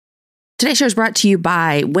Today's show is brought to you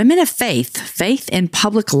by Women of Faith, Faith in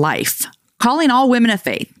Public Life. Calling all women of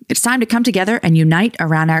faith, it's time to come together and unite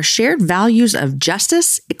around our shared values of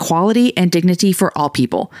justice, equality, and dignity for all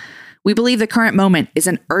people. We believe the current moment is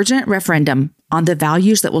an urgent referendum on the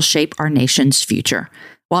values that will shape our nation's future.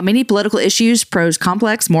 While many political issues pose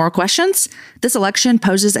complex moral questions, this election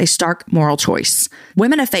poses a stark moral choice.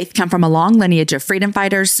 Women of faith come from a long lineage of freedom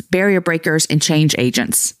fighters, barrier breakers, and change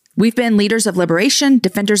agents. We've been leaders of liberation,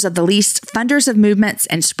 defenders of the least, funders of movements,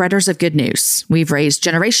 and spreaders of good news. We've raised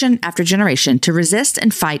generation after generation to resist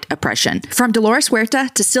and fight oppression. From Dolores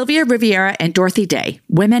Huerta to Sylvia Rivera and Dorothy Day,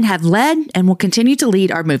 women have led and will continue to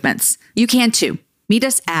lead our movements. You can too. Meet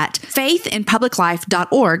us at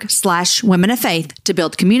faithinpubliclife.org/women of faith to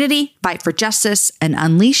build community, fight for justice, and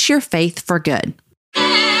unleash your faith for good.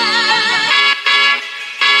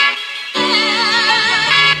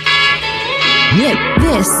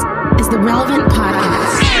 This is the Relevant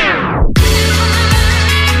Podcast.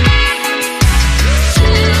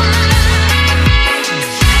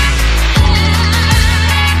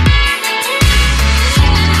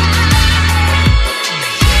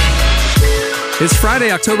 It's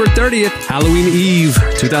Friday, October 30th, Halloween Eve,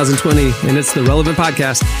 2020, and it's the Relevant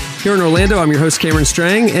Podcast. Here in Orlando, I'm your host, Cameron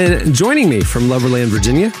Strang, and joining me from Loverland,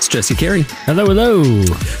 Virginia, it's Jesse Carey. Hello, hello.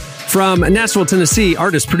 From Nashville, Tennessee,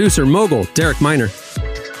 artist, producer, mogul, Derek Miner.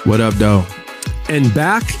 What up, though? And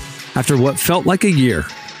back after what felt like a year,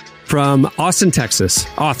 from Austin, Texas,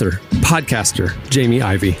 author, podcaster, Jamie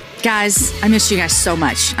Ivey. Guys, I missed you guys so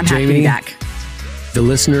much. I'm happy to be back. The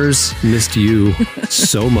listeners missed you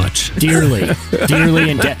so much. Dearly.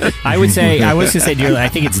 And I was going to say dearly. I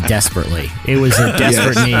think it's desperately. It was a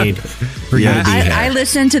desperate need for you to be here. I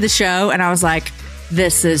listened to the show and I was like,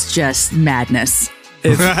 this is just madness.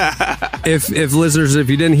 If listeners, if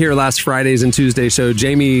you didn't hear last Friday's and Tuesday's show,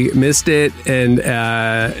 Jamie missed it, and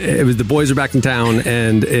it was the boys are back in town,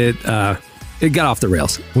 and it got off the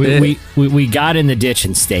rails. We got in the ditch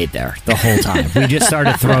and stayed there the whole time. We just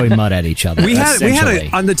started throwing mud at each other. We had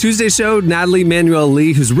on the Tuesday show, Natalie Manuel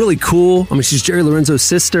Lee, who's really cool. I mean, she's Jerry Lorenzo's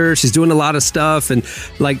sister. She's doing a lot of stuff, and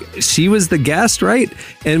like she was the guest, right?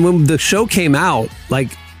 And when the show came out, like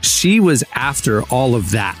she was after all of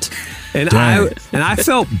that. And I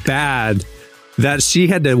felt bad that she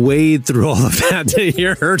had to wade through all of that to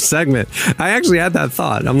hear her segment. I actually had that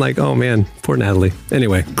thought. I'm like, oh man, poor Natalie.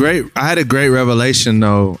 Anyway, great. I had a great revelation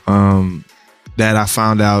though that I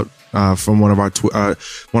found out from one of my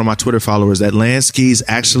Twitter followers that land skis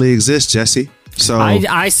actually exist, Jesse. So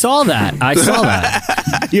I saw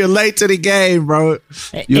that. You're late to the game, bro.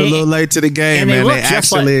 You're a little late to the game, man. They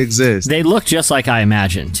actually exist. They look just like I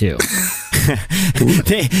imagined too.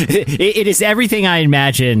 It is everything I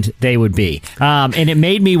imagined they would be. And it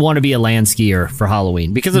made me want to be a land skier for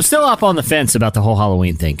Halloween because I'm still up on the fence about the whole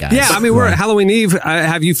Halloween thing, guys. Yeah, I mean, we're at Halloween Eve.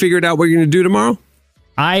 Have you figured out what you're going to do tomorrow?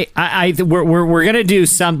 We're gonna do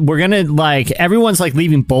some. We're gonna everyone's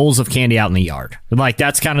leaving bowls of candy out in the yard. Like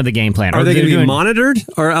that's kind of the game plan. Are they going to be monitored,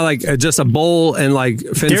 or just a bowl and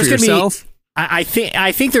fend for yourself? I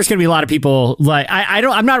think there's going to be a lot of people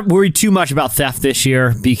I'm not worried too much about theft this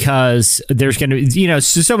year because there's going to be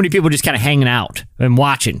so many people just kind of hanging out and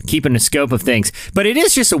watching, keeping the scope of things. But it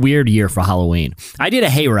is just a weird year for Halloween. I did a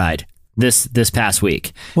hayride this past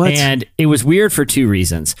week. What? And it was weird for two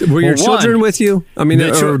reasons. Were your children with you? I mean,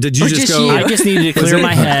 or did you just go? I just needed to clear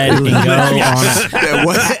my head and go on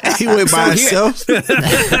What? He went by himself? You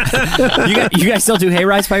guys still do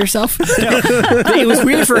hayrides by yourself? No. It was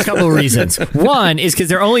weird for a couple of reasons. One is because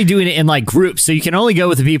they're only doing it in groups, so you can only go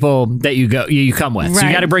with the people that you come with. Right. So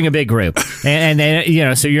you got to bring a big group, and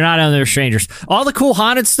then so you're not other strangers. All the cool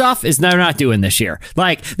haunted stuff is they're not doing this year.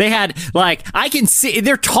 They had I can see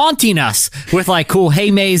they're taunting us with cool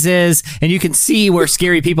hay mazes, and you can see where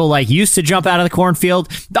scary people used to jump out of the cornfield.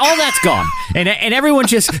 All that's gone, and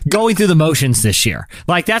everyone's just going through the motions this year.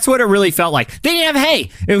 That's what it really felt like. They didn't have hay.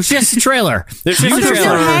 It was just a trailer. There's just a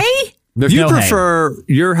trailer. Hay? You prefer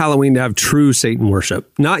your Halloween to have true Satan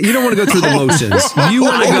worship. You don't want to go through the motions. You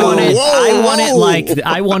want to go.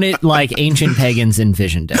 I want it like ancient pagans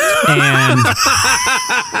envisioned it, and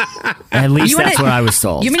at least that's what I was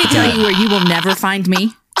told. You mean to tell you where you will never find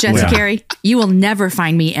me, Jesse Carey? You will never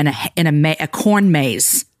find me in a corn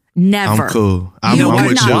maze. Never. I'm cool. I'm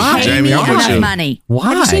with you. Jamie, I'm with you. Money. Why?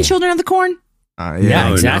 Have you seen Children of the Corn?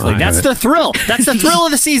 Yeah, exactly. That's the thrill. That's the thrill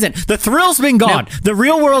of the season. The thrill's been gone. Nope. The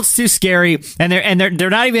real world's too scary, and they're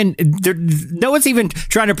not even. No one's even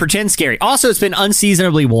trying to pretend scary. Also, it's been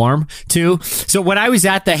unseasonably warm too. So when I was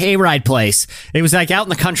at the hayride place, it was like out in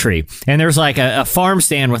the country, and there was like a farm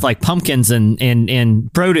stand with like pumpkins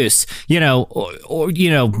and produce. Or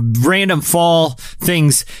random fall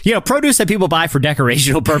things. Produce that people buy for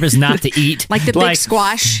decorational purpose, not to eat. Like the big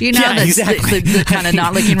squash. That's exactly. the kind of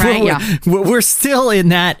not looking right. We're still in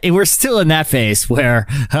that phase where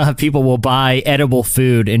people will buy edible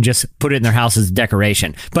food and just put it in their house as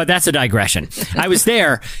decoration. But that's a digression. I was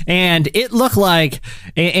there, and it looked like,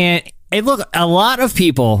 and it looked a lot of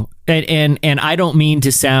people, and I don't mean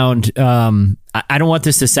to sound, I don't want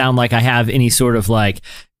this to sound like I have any sort of like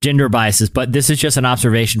gender biases, but this is just an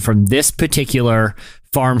observation from this particular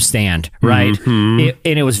farm stand, right? Mm-hmm.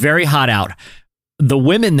 And it was very hot out. The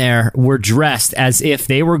women there were dressed as if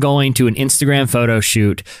they were going to an Instagram photo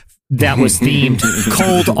shoot that was themed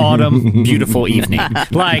cold autumn beautiful evening.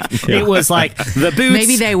 It was like the boots,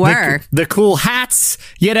 maybe they were the cool hats,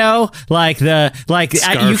 you could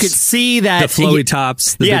see that the flowy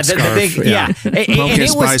tops, the big scarf, pumpkin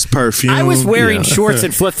spice perfume. I was wearing shorts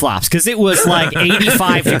and flip flops because it was like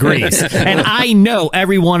 85 degrees, and I know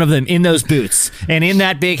every one of them in those boots and in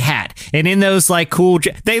that big hat and in those like cool.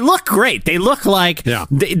 They look great. They look like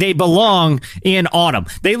they belong in autumn.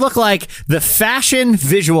 They look like the fashion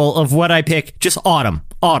visual of what I pick, just autumn.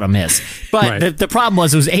 Autumn is. But right. the problem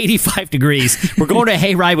was it was 85 degrees. We're going to a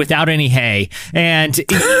hayride without any hay. And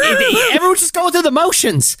everyone's just going through the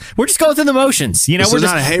motions. We're just going through the motions. It's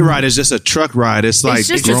not a hayride. It's just a truck ride. It's like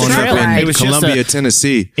growing up in Columbia,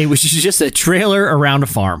 Tennessee. It was just a trailer around a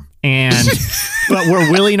farm. But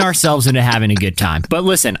we're willing ourselves into having a good time. But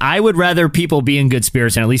listen, I would rather people be in good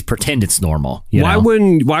spirits and at least pretend it's normal. Why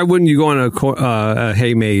wouldn't you go on a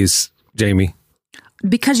hay maze, Jamie?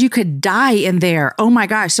 Because you could die in there. Oh my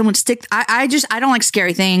gosh, someone stick. I don't like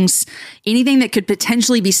scary things. Anything that could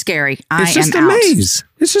potentially be scary, it's just a maze.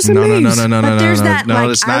 It's just a maze. No. But there's that. No, like,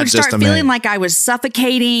 it's I not would just start feeling like I was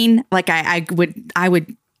suffocating. Like I would.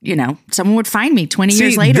 Someone would find me 20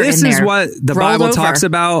 years later. This in is there, what the Bible talks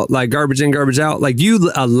about, like garbage in, garbage out. Like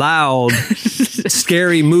you allowed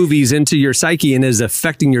scary movies into your psyche and is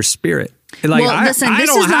affecting your spirit. Like, listen, this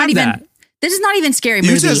is not even. That. This is not even scary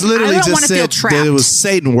movie. You just literally just said that it was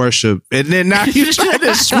Satan worship, and then now you're trying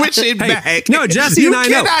to switch it back. No, Jesse and I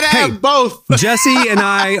know. You cannot have both. Jesse and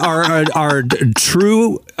I are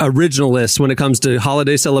true originalists when it comes to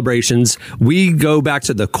holiday celebrations. We go back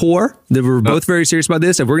to the core. We're both very serious about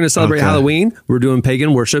this. If we're going to celebrate Halloween, we're doing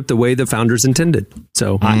pagan worship the way the founders intended.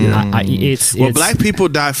 So, black people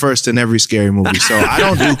die first in every scary movie. So I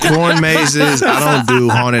don't do corn mazes. I don't do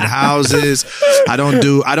haunted houses. I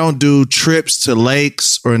don't do trips to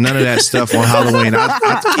lakes or none of that stuff on Halloween.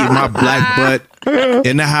 I keep my black butt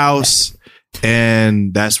in the house,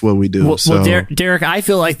 and that's what we do. Well, Derek, I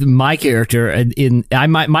feel like my character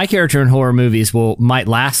my character in horror movies might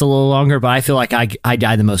last a little longer, but I feel like I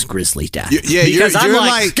die the most grisly death. Because you're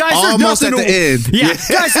like guys, almost at the end. Yeah,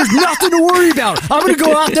 guys, there's nothing to worry about. I'm going to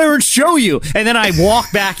go out there and show you. And then I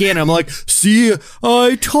walk back in. I'm like, see,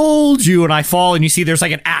 I told you. And I fall, and you see there's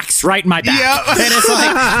like an axe right in my back. Yep. And it's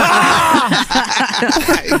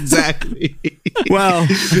like, Exactly. Well,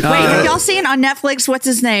 wait, have y'all seen on Netflix, what's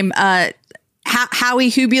his name? Howie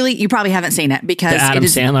Hubily, you probably haven't seen it because Adam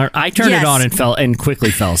Sandler. I turned it on and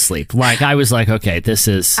quickly fell asleep. Like I was like, okay, this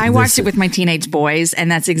is. I watched it with my teenage boys, and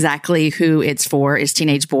that's exactly who it's for, is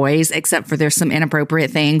teenage boys. Except for there's some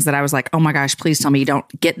inappropriate things that I was like, oh my gosh, please tell me you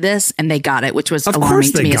don't get this, and they got it, which was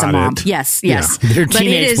alarming to me as a mom. Yes. They're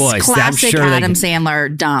teenage boys. But it is classic Adam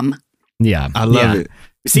Sandler dumb. Yeah, I love it.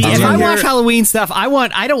 See, if I watch Halloween stuff, I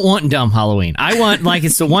don't want dumb Halloween. I want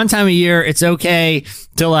it's the one time a year it's okay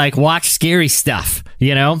to like watch scary stuff,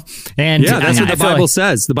 And that's what the Bible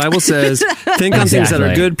says. The Bible says think on things that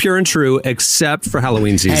are good, pure, and true, except for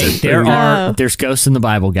Halloween season. Hey, there's ghosts in the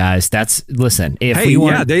Bible, guys. They spoke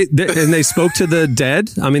to the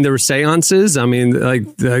dead. I mean, there were seances. I mean,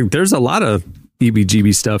 like there's a lot of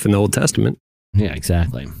EBGB stuff in the Old Testament. Yeah,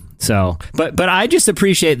 exactly. So, but I just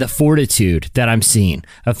appreciate the fortitude that I'm seeing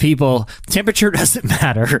of people. Temperature doesn't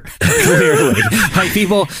matter, clearly. Like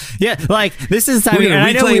people, like this is the time. We're going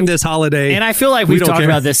to reclaim this holiday. And I feel like we've talked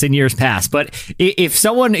about this in years past, but if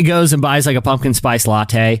someone goes and buys like a pumpkin spice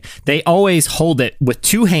latte, they always hold it with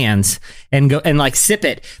two hands and go and like sip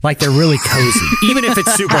it like they're really cozy, even if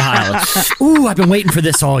it's super high. Like, ooh, I've been waiting for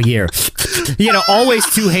this all year. Always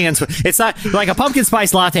two hands. It's not like a pumpkin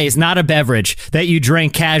spice latte is not a beverage that you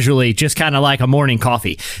drink casually usually just kind of like a morning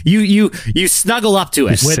coffee. You snuggle up to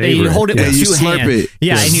it. You hold it with you two slurp hands. it.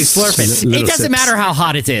 Yeah, and you slurp it. It doesn't matter how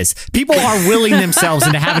hot it is. People are willing themselves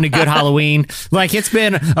into having a good Halloween. Like, it's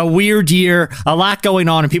been a weird year, a lot going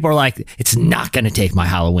on, and people are like, it's not going to take my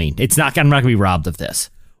Halloween. I'm not going to be robbed of this.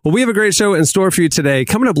 Well, we have a great show in store for you today.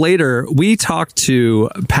 Coming up later, we talk to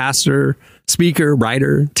pastor, speaker,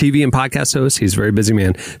 writer, TV and podcast host. He's a very busy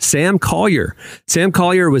man. Sam Collier. Sam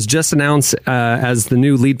Collier was just announced as the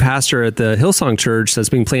new lead pastor at the Hillsong Church that's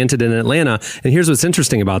being planted in Atlanta. And here's what's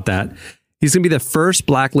interesting about that. He's going to be the first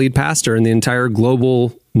black lead pastor in the entire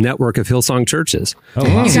global network of Hillsong churches. Oh,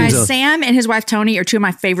 wow. You guys, Sam and his wife, Tony, are two of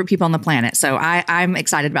my favorite people on the planet. So I'm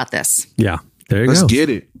excited about this. Yeah, there you go. Let's get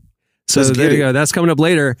it. So there you go. That's coming up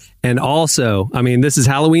later. And also, I mean, this is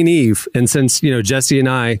Halloween Eve. And since, Jesse and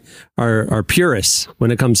I are purists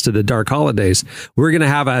when it comes to the dark holidays, we're going to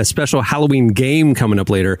have a special Halloween game coming up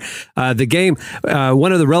later. The game,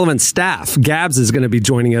 one of the relevant staff, Gabs, is going to be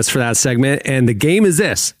joining us for that segment. And the game is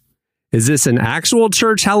this. Is this an actual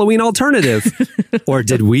church Halloween alternative, or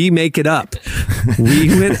did we make it up? We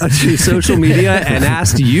went to social media and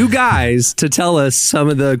asked you guys to tell us some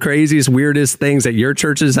of the craziest, weirdest things that your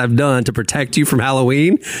churches have done to protect you from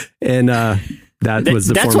Halloween. And that was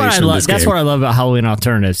the that's formation what I love. of this That's game. what I love about Halloween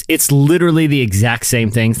alternatives. It's literally the exact same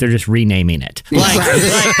things. They're just renaming it.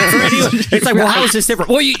 It's like, well, how is this different?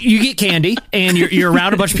 Well, you get candy and you're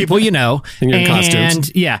around a bunch of people you know. And you're in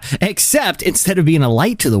costumes. Yeah, except instead of being a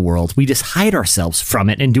light to the world, we just hide ourselves from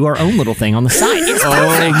it and do our own little thing on the side. It's perfect.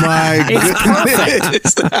 Oh my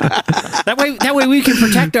It's perfect. That way we can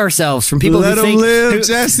protect ourselves from people Let who them think... live,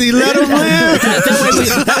 Jesse. Let them live.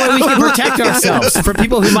 That way we can protect ourselves from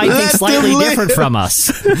people who might think slightly different from us.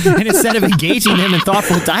 And instead of engaging them in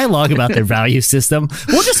thoughtful dialogue about their value system,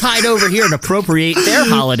 we'll just hide over here and appropriate their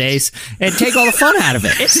holidays and take all the fun out of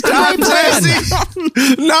it. It's a Stop, great plan.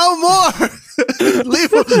 Jesse. No more.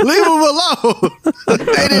 Leave them alone.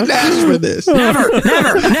 They didn't ask for this. Never.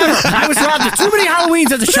 I was robbed of too many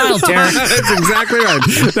Halloweens as a child, Derek. That's exactly right.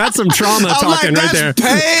 That's some trauma talking right there.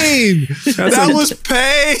 Pain. That was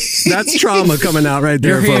pain. That's trauma coming out right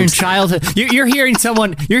there, You're hearing folks. childhood. You're hearing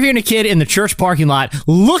someone. You're hearing a kid in the church parking lot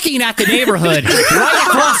looking at the neighborhood right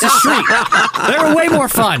across the street. They're way more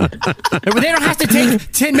fun. They don't have to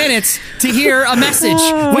take 10 minutes to hear a message.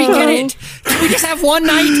 We get it. Can we just have one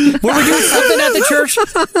night where we're doing something at the church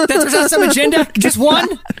that's on some agenda? Just one.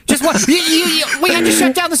 We had to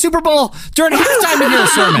shut down the Super Bowl during halftime to hear a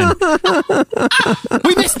sermon.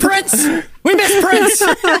 We missed Prince.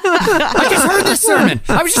 I just heard this sermon.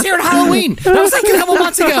 I was just here at Halloween. That was like a couple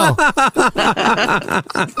months ago.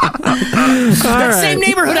 That same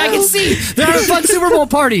neighborhood I can see. They're having fun Super Bowl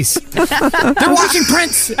parties. They're watching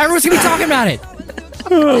Prince. Everyone's going to be talking about it.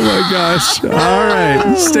 Oh my gosh. All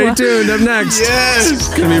right. Stay tuned. Up next. Yes. It's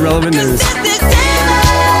going to be relevant news.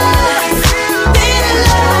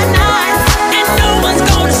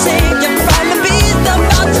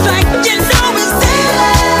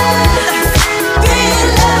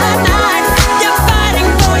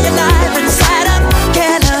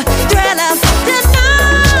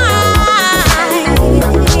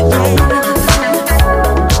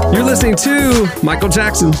 You're listening to Michael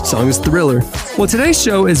Jackson. Song is Thriller. Well, today's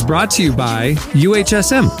show is brought to you by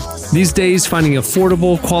UHSM. These days, finding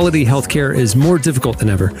affordable, quality healthcare is more difficult than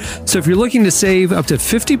ever. So if you're looking to save up to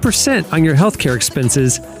 50% on your healthcare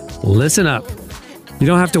expenses, listen up. You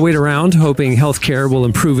don't have to wait around hoping healthcare will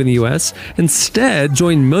improve in the U.S. Instead,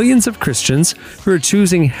 join millions of Christians who are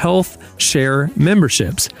choosing health share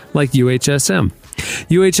memberships like UHSM.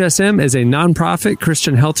 UHSM is a nonprofit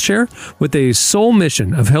Christian health share with a sole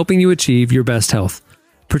mission of helping you achieve your best health.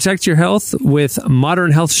 Protect your health with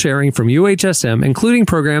modern health sharing from UHSM, including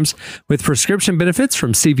programs with prescription benefits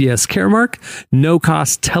from CVS Caremark,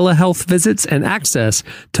 no-cost telehealth visits, and access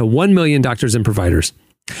to 1 million doctors and providers.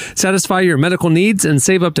 Satisfy your medical needs and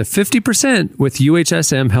save up to 50% with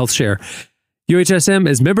UHSM Health Share. UHSM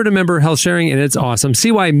is member-to-member health sharing, and it's awesome.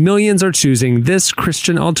 See why millions are choosing this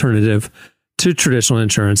Christian alternative to traditional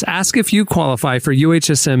insurance. Ask if you qualify for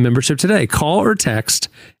UHSM membership today. Call or text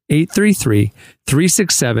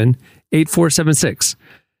 833-367-8476.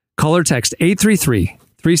 Call or text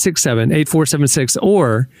 833-367-8476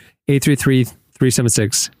 or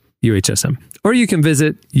 833-376-UHSM. Or you can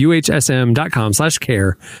visit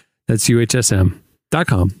uhsm.com/care. That's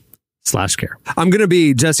uhsm.com/care. I'm going to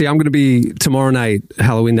be tomorrow night,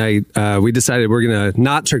 Halloween night. We decided we're going to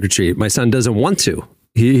not trick or treat. My son doesn't want to.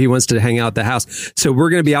 He wants to hang out at the house. So we're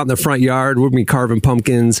going to be out in the front yard. We're going to be carving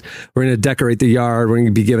pumpkins. We're going to decorate the yard. We're going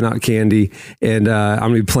to be giving out candy. And I'm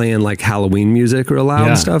going to be playing like Halloween music real loud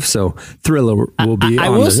and stuff. So Thriller will be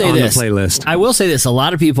on the playlist. I will say this. A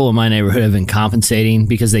lot of people in my neighborhood have been compensating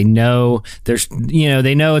because they know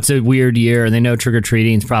they know it's a weird year and they know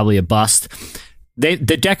trick-or-treating is probably a bust. The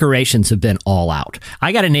decorations have been all out.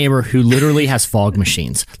 I got a neighbor who literally has fog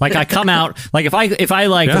machines. Like I come out, like if I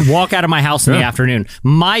walk out of my house in the afternoon,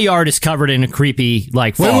 my yard is covered in a creepy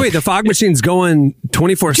like fog. Wait, the fog machine's going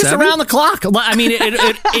 24/7? Just around the clock. I mean,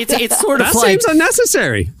 it's sort of that like seems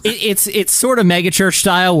unnecessary. It's sort of megachurch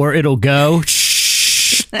style where it'll go,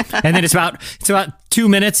 and then it's about 2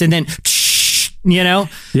 minutes, and then.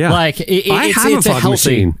 Like it's a healthy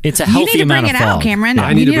machine. It's a healthy amount of fog. You need to bring it out, Cameron. Yeah,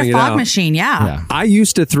 you need a fog machine. Yeah. I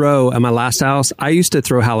used to throw at my last house. I used to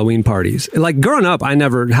throw Halloween parties. Like growing up,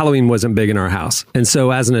 Halloween wasn't big in our house, and so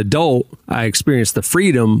as an adult, I experienced the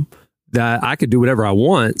freedom that I could do whatever I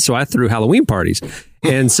want. So I threw Halloween parties,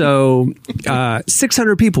 and so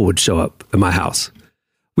 600 people would show up at my house.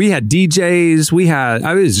 We had DJs. It was when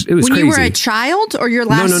crazy. You were a child or your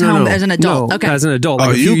last home as an adult? No, okay. As an adult.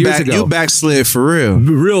 Like a few years ago. You backslid for real.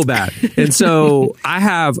 Real bad. And so I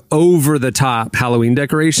have over the top Halloween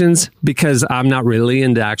decorations because I'm not really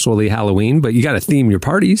into actually Halloween, but you got to theme your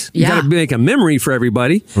parties. You got to make a memory for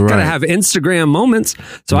everybody. Right. Got to have Instagram moments.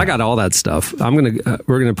 So I got all that stuff. We're going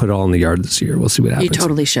to put it all in the yard this year. We'll see what happens. You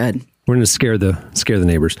totally should. We're going to scare the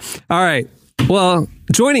neighbors. All right. Well,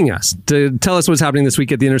 joining us to tell us what's happening this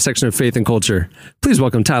week at the intersection of faith and culture, please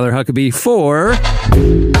welcome Tyler Huckabee for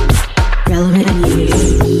Relevant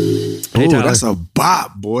News. Hey, Tyler. That's a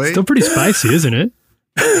bop, boy. Still pretty spicy, isn't it?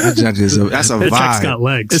 That's a The check's vibe. got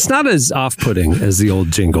legs. It's not as off-putting as the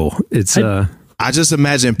old jingle. It's I just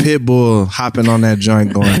imagine Pitbull hopping on that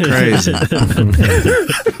joint going crazy.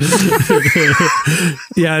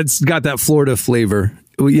 yeah, it's got that Florida flavor.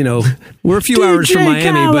 We're a few hours from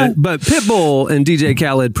Miami, but Pitbull and DJ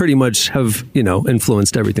Khaled pretty much have,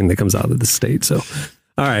 influenced everything that comes out of the state. So,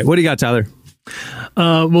 all right, what do you got, Tyler?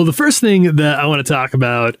 Well, the first thing that I want to talk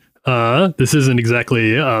about, this isn't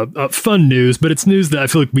exactly fun news, but it's news that I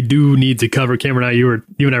feel like we do need to cover. Cameron, you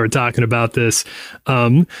and I were talking about this.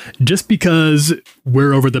 Just because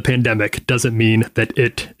we're over the pandemic doesn't mean that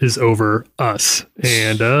it is over us.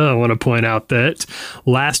 And I want to point out that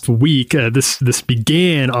last week, this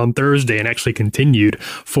began on Thursday and actually continued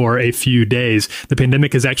for a few days. The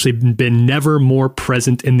pandemic has actually been never more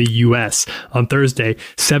present in the U.S. On Thursday,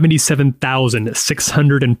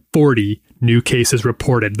 77,640 new cases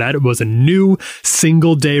reported. That was a new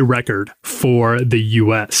single-day record for the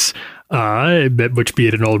U.S., which be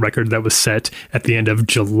it an old record that was set at the end of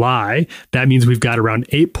July. That means we've got around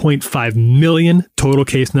 8.5 million total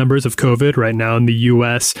case numbers of COVID right now in the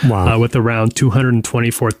U.S., with around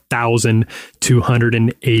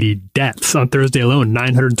 224,280 deaths. On Thursday alone,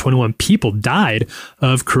 921 people died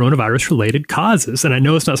of coronavirus-related causes. And I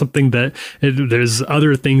know it's not something that there's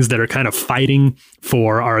other things that are kind of fighting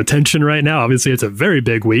for our attention right now. Obviously, it's a very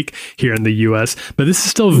big week here in the U.S., but this is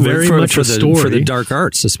still very much a story. For the dark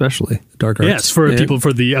arts, especially. Dark arts. Yes, for people,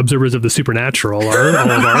 for the observers of the supernatural, or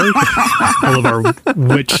all of our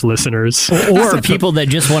witch listeners. Or people that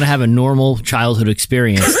just want to have a normal childhood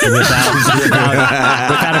experience without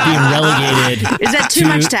it being relegated Is that too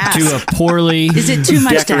much to ask? To a poorly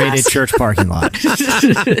decorated church parking lot.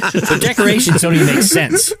 The decorations don't even make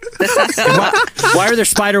sense. Why are there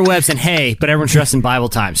spider webs and hay, but everyone's dressed in Bible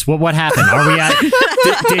times? What happened? Are we at...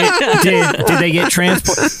 Did they get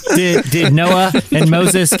transported? Did Noah and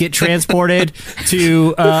Moses get transported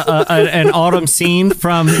to an autumn scene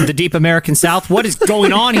from the deep American South? What is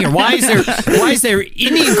going on here? Why is there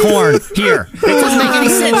Indian corn here? It doesn't make any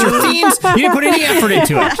sense. Your themes, you didn't put any effort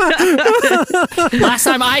into it. Last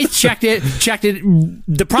time I checked it,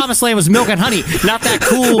 the promised land was milk and honey, not that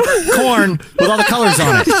cool corn with all the colors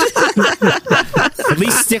on it. At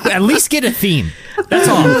least get a theme. That's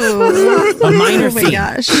all. A minor theme.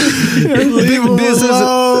 Gosh. This is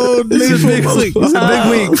a big week. This is a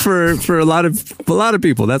big week for a lot of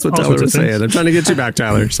people. That's what Tyler was saying. I'm trying to get you back,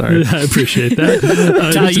 Tyler. Sorry. I appreciate that.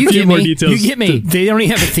 Tyler, you get me. You get me. They don't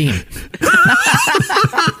even have a theme.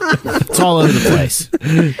 It's all over the place.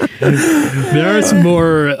 There are some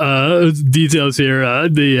more details here.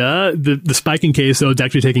 The spike in case, though, it's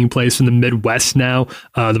actually taking place in the Midwest now.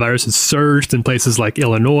 The virus has surged in places like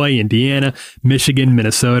Illinois, Indiana, Michigan,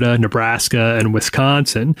 Minnesota, Nebraska, and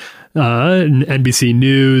Wisconsin. NBC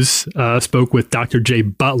News spoke with Dr. Jay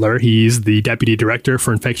Butler. He's the Deputy Director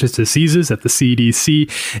for Infectious Diseases at the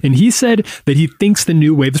CDC. And he said that he thinks the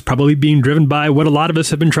new wave is probably being driven by what a lot of us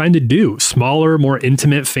have been trying to do, smaller, more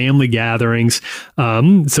intimate family gatherings.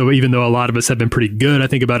 So even though a lot of us have been pretty good, I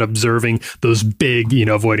think, about observing those big,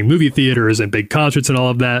 avoiding movie theaters and big concerts and all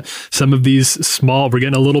of that, some of these small, we're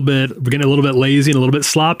getting a little bit lazy and a little bit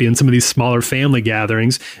sloppy in some of these smaller family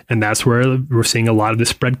gatherings. And that's where we're seeing a lot of this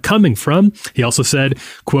spread coming from. He also said,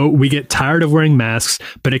 quote, "We get tired of wearing masks,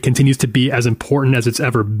 but it continues to be as important as it's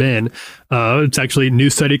ever been." It's actually a new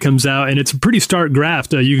study comes out, and it's a pretty stark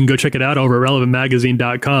graph. You can go check it out over at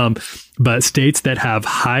relevantmagazine.com. But states that have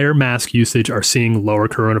higher mask usage are seeing lower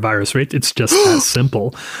coronavirus rates. It's just that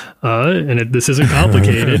simple. This isn't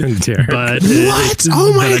complicated. But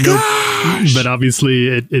Oh my gosh! But obviously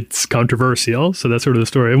it's controversial. So that's sort of the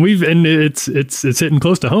story. And it's hitting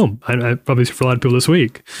close to home. I probably for a lot of people this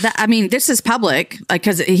week. This is public,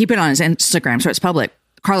 because he put it on his Instagram, so it's public.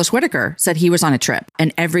 Carlos Whitaker said he was on a trip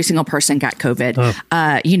and every single person got COVID.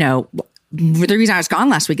 The reason I was gone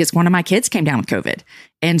last week is one of my kids came down with COVID.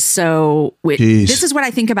 And so this is what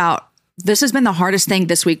I think about. This has been the hardest thing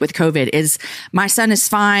this week with COVID is my son is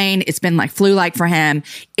fine. It's been like flu-like for him.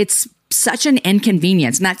 It's such an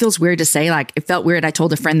inconvenience. And that feels weird to say. Like, it felt weird. I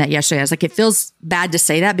told a friend that yesterday. I was like, it feels bad to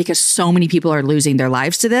say that because so many people are losing their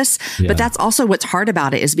lives to this. Yeah. But that's also what's hard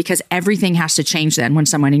about it is because everything has to change then when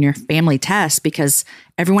someone in your family tests because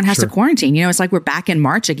everyone has to quarantine. It's like we're back in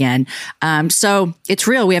March again. So it's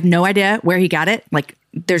real. We have no idea where he got it. Like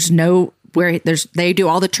they do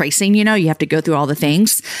all the tracing, you have to go through all the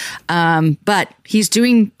things. But he's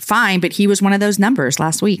doing fine. But he was one of those numbers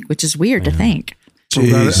last week, which is weird to think.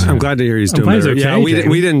 I'm glad to hear he's doing better. Okay, yeah,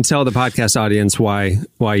 we didn't tell the podcast audience why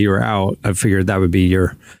you were out. I figured that would be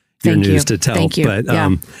your news to tell. Thank you. But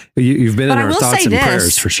you've been in our thoughts and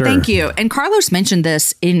prayers for sure. Thank you. And Carlos mentioned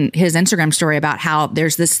this in his Instagram story about how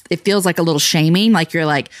there's this, it feels like a little shaming. Like you're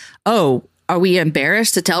like, oh, are we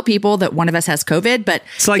embarrassed to tell people that one of us has COVID? But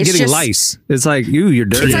it's like getting lice. It's like you're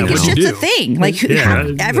dirty. It's like it's just a thing. Like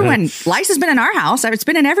everyone, lice has been in our house. It's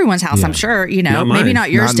been in everyone's house. I'm sure. Maybe not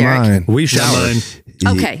yours, Derek. Mine. We showered.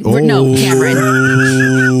 Okay. No,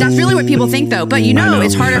 Cameron. That's really what people think, though. But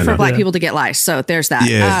it's harder for Black people to get lice. So there's that.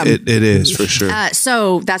 Yeah, it is for sure.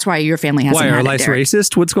 So that's why your family hasn't. Why are lice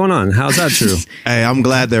racist? What's going on? How's that true? Hey, I'm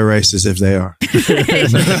glad they're racist if they are.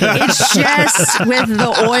 It's just with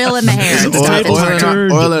the oil in the hair.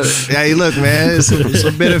 Hey, look, man, it's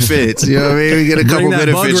some benefits. You know what I mean? We get a couple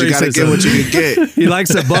benefits. You got to get what you can get. He likes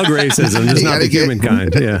the bug racism, just not the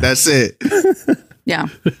humankind. Yeah, that's it. Yeah.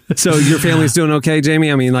 So your family's doing okay,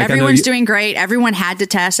 Jamie? I mean, like everyone's doing great. Everyone had to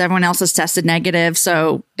test. Everyone else has tested negative.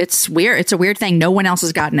 So it's weird. It's a weird thing. No one else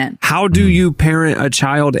has gotten it. How do you parent a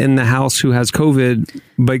child in the house who has COVID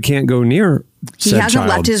but can't go near? He hasn't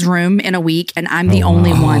left his room in a week, and I'm the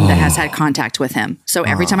only one that has had contact with him. So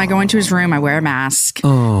every time I go into his room, I wear a mask.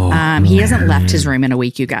 He hasn't left his room in a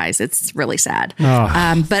week, you guys. It's really sad.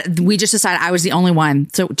 But we just decided I was the only one.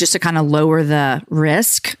 So just to kind of lower the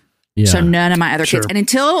risk. Yeah. So none of my other kids. And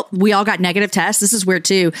until we all got negative tests, this is weird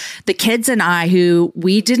too. The kids and I who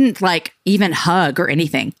we didn't even hug or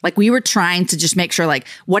anything. Like we were trying to just make sure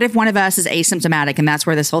what if one of us is asymptomatic? And that's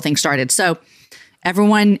where this whole thing started. So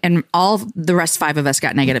everyone and all the rest 5 of us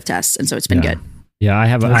got negative tests. And so it's been good. Yeah, I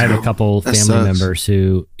have a couple family members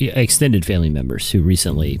extended family members who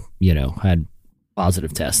recently, had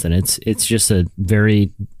positive tests. And it's just a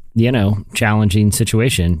very challenging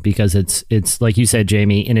situation because it's like you said,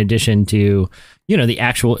 Jamie, in addition to, the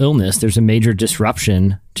actual illness, there's a major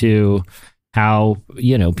disruption to how,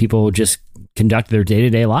 people just conduct their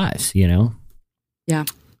day-to-day lives, Yeah.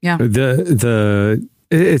 Yeah.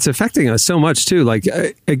 It's affecting us so much too. Like,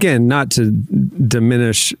 again, not to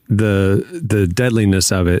diminish the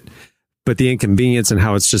deadliness of it, but the inconvenience and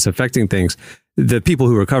how it's just affecting things. The people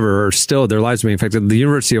who recover are still, their lives being affected. The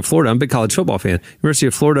University of Florida, I'm a big college football fan. University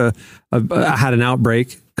of Florida had an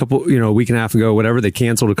outbreak a week and a half ago, whatever. They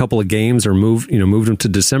canceled a couple of games or moved them to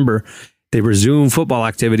December. They resumed football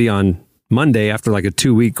activity on Monday after a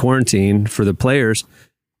 2-week quarantine for the players.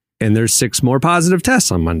 And there's 6 more positive tests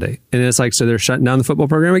on Monday. And it's so they're shutting down the football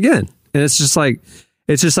program again. And it's just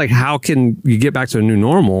how can you get back to a new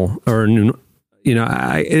normal or a new,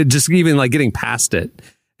 it just even getting past it.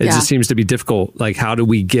 It just seems to be difficult. How do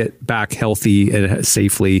we get back healthy and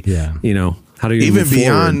safely? Yeah. How do you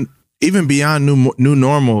even beyond new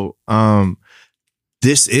normal?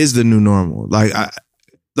 This is the new normal.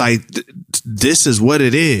 This is what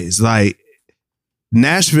it is.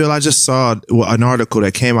 Nashville, I just saw an article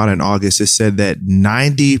that came out in August. It said that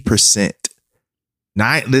 90%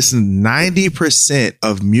 Listen, 90%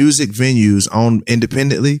 of music venues owned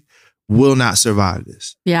independently will not survive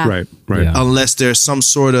this. Yeah. Right. Yeah. Unless there's some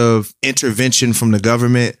sort of intervention from the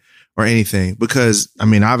government or anything. Because, I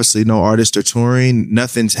mean, obviously no artists are touring,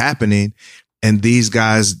 nothing's happening. And these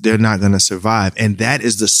guys, they're not going to survive. And that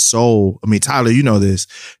is the soul. I mean, Tyler, you know this.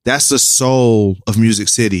 That's the soul of Music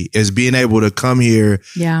City, is being able to come here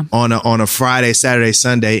on a Friday, Saturday,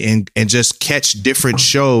 Sunday and just catch different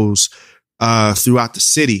shows throughout the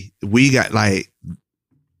city. We got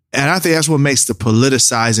and I think that's what makes the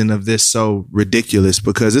politicizing of this so ridiculous,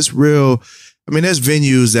 because it's real. I mean, there's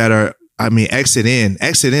venues that are, Exit In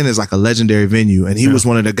is like a legendary venue. And he was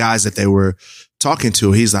one of the guys that they were talking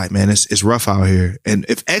to. He's like, man, it's rough out here. And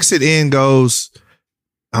if Exit In goes,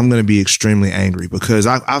 I'm going to be extremely angry, because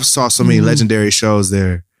I've saw so many legendary shows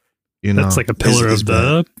there. You know, that's like a pillar of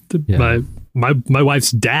my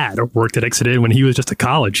wife's dad worked at Exit In when he was just a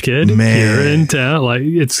college kid here in town. Like,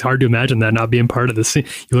 it's hard to imagine that not being part of the scene.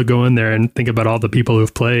 You'll go in there and think about all the people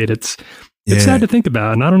who've played. It's sad to think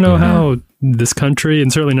about. And I don't know how this country,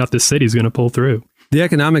 and certainly not this city, is going to pull through. The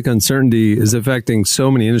economic uncertainty is affecting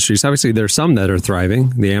so many industries. Obviously, there's some that are thriving.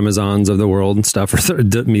 The Amazons of the world and stuff, or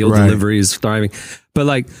meal delivery is thriving. But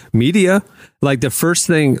like media, like the first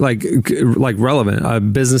thing, like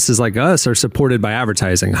relevant businesses like us are supported by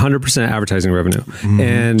advertising, 100% advertising revenue. Mm-hmm.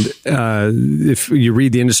 And if you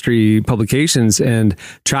read the industry publications, and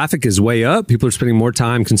traffic is way up, people are spending more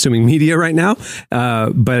time consuming media right now.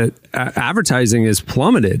 But advertising is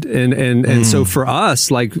plummeted. And so for us,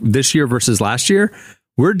 like this year versus last year,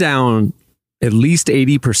 we're down at least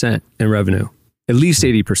 80% in revenue, at least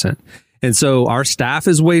 80%. And so our staff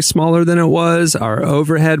is way smaller than it was. Our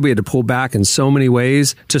overhead, we had to pull back in so many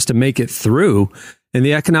ways just to make it through. And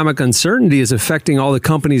the economic uncertainty is affecting all the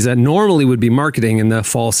companies that normally would be marketing in the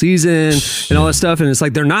fall season and all that stuff. And it's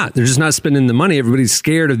like, they're just not spending the money. Everybody's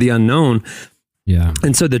scared of the unknown. Yeah.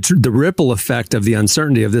 And so the ripple effect of the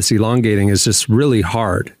uncertainty of this elongating is just really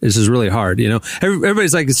hard. This is really hard. You know,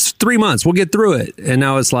 everybody's like, it's 3 months, we'll get through it. And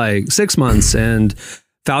now it's like 6 months. And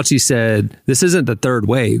Fauci said, this isn't the third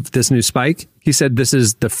wave, this new spike. He said, this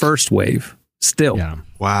is the first wave still. Yeah.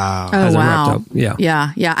 Wow. Oh, wow. Yeah.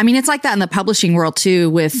 Yeah. Yeah. I mean, it's like that in the publishing world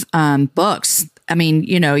too, with books. I mean,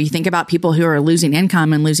 you know, you think about people who are losing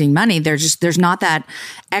income and losing money. There's not that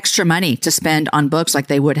extra money to spend on books like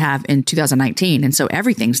they would have in 2019. And so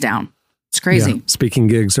everything's down. It's crazy. Yeah. Speaking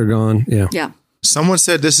gigs are gone. Yeah. Yeah. Someone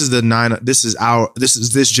said this is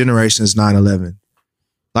this generation's 9/11.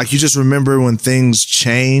 Like, you just remember when things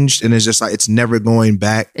changed, and it's just like, it's never going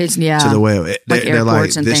back to the way they're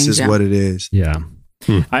like, this is what it is. Yeah.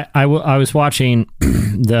 I was watching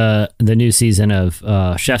the new season of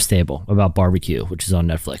Chef's Table about barbecue, which is on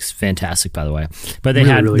Netflix. Fantastic, by the way. But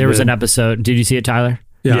there was an episode. Did you see it, Tyler?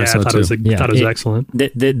 Yeah, I thought it was excellent.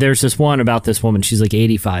 There's this one about this woman. She's like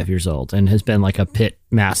 85 years old and has been like a pit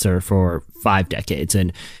master for 5 decades.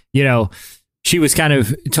 And, you know, she was kind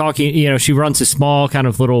of talking, you know, she runs a small kind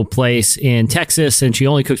of little place in Texas, and she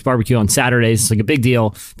only cooks barbecue on Saturdays. It's like a big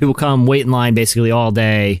deal. People come wait in line basically all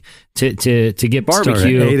day to get barbecue.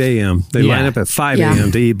 Start at 8 a.m. They line up at 5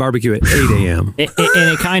 a.m. to eat barbecue at 8 a.m. And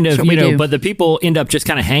it kind of, you know, but the people end up just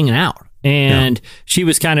kind of hanging out. And she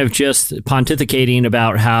was kind of just pontificating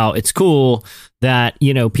about how it's cool that,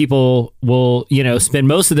 you know, people will, you know, spend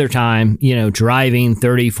most of their time, you know, driving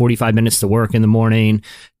 30, 45 minutes to work in the morning.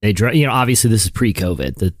 They drive, you know, obviously this is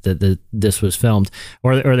pre-COVID that this was filmed,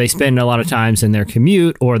 or they spend a lot of times in their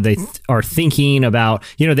commute, or they are thinking about,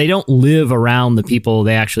 you know, they don't live around the people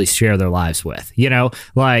they actually share their lives with, you know,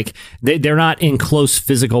 like they're not in close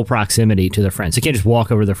physical proximity to their friends. They can't just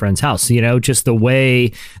walk over to their friend's house, you know, just the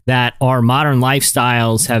way that our modern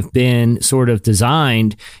lifestyles have been sort of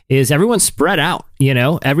designed is everyone's spread out. You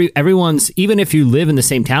know, everyone's, even if you live in the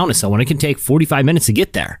same town as someone, it can take 45 minutes to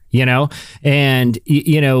get there, you know, and,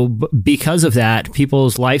 you know, because of that,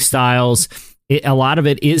 people's lifestyles, a lot of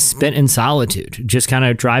it is spent in solitude, just kind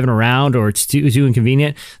of driving around, or it's too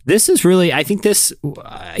inconvenient. This is really, I think this,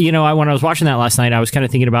 you know, when I was watching that last night, I was kind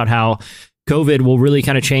of thinking about how COVID will really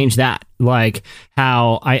kind of change that, like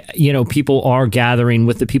how people are gathering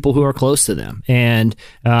with the people who are close to them, and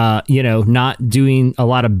you know, not doing a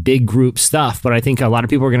lot of big group stuff. But I think a lot of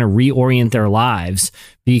people are going to reorient their lives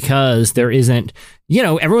because there isn't, you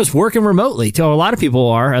know, everyone's working remotely. So a lot of people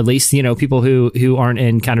are, at least, you know, people who aren't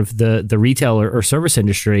in kind of the retail or service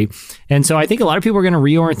industry. And so I think a lot of people are going to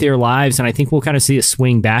reorient their lives. And I think we'll kind of see a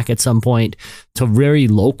swing back at some point to very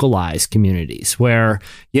localized communities where,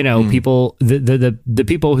 you know, people, the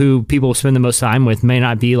people who people spend the most time with may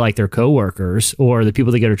not be like their coworkers or the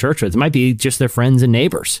people they go to church with. It might be just their friends and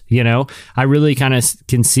neighbors. You know, I really kind of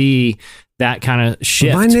can see that kind of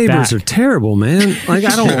shift. My neighbors back. are terrible, man. Like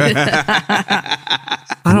I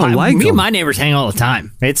don't like me them. and my neighbors hang all the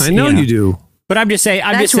time. I know you do. But I'm just saying,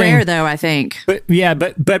 That's rare, though, I think. But yeah,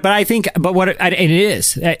 but I think, and it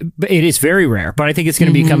is very rare. But I think it's going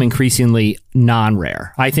to become increasingly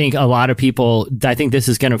non-rare. I think a lot of people. I think this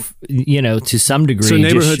is going to, to some degree. So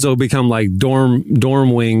neighborhoods will become like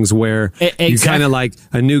dorm wings where you kind of like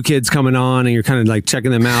a new kid's coming on and you're kind of like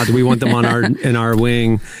checking them out. Do we want them on in our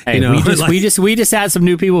wing? Hey, we just had some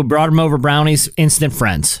new people, brought them over brownies. Instant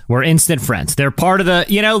friends. We're instant friends. They're part of the,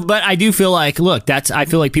 But I do feel like, look, I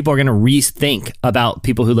feel like people are going to rethink about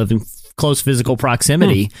people who live in close physical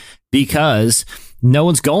proximity because no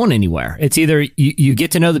one's going anywhere. It's either you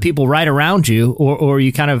get to know the people right around you or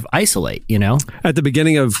you kind of isolate, At the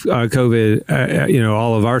beginning of COVID,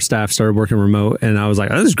 all of our staff started working remote and I was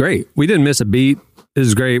like, oh, this is great. We didn't miss a beat. This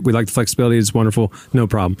is great. We like the flexibility. It's wonderful. No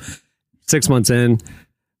problem. 6 months in,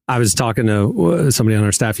 I was talking to somebody on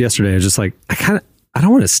our staff yesterday. I was just like, I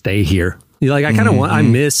don't want to stay here. Like I kind of want. I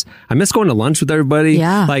miss going to lunch with everybody.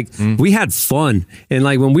 Yeah. Like we had fun, and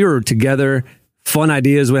like when we were together, fun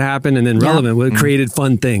ideas would happen, and then relevant would created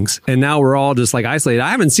fun things. And now we're all just like isolated. I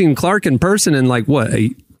haven't seen Clark in person in like what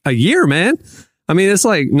a year, man. I mean, it's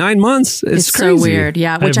like 9 months. It's crazy. So weird.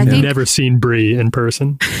 Yeah, which I've I think never seen Bree in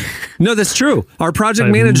person. No, that's true. Our project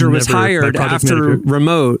manager was hired after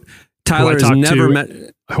remote. Tyler has never met.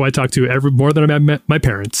 Who I talk to more than I met my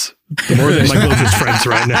parents, more than my closest friends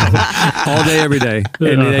right now, all day, every day,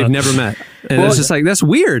 and they've never met. And it's just like that's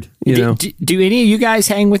weird, Do any of you guys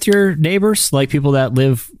hang with your neighbors, like people that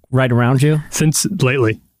live right around you? Since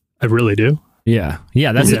lately, I really do. Yeah,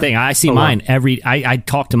 that's the thing. I see mine I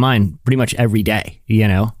talk to mine pretty much every day.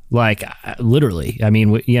 Like literally. I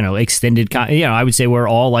mean, extended. I would say we're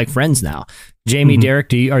all like friends now. Jamie,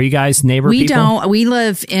 Derek, are you guys neighbor people? We don't. We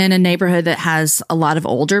live in a neighborhood that has a lot of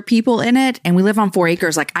older people in it, and we live on 4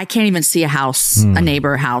 acres. Like I can't even see a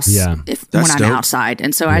neighbor house when I'm outside,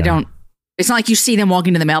 and so I don't. It's not like you see them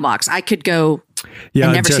walking to the mailbox. I could go.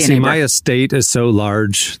 Yeah, never Jesse, see a neighbor. my estate is so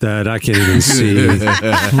large that I can't even see.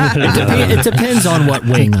 It depends on what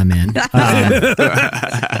wing I'm in.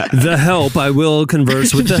 The help, I will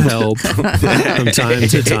converse with the help from time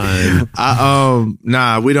to time.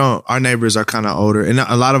 Nah, we don't. Our neighbors are kind of older, and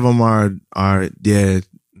a lot of them are.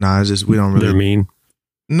 It's just we don't really. They're mean.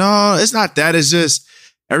 No, it's not that. It's just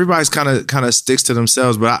everybody's kind of sticks to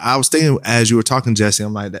themselves. But I was thinking as you were talking, Jesse,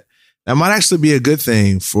 I'm like that might actually be a good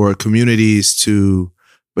thing for communities to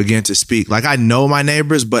begin to speak. Like I know my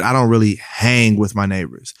neighbors, but I don't really hang with my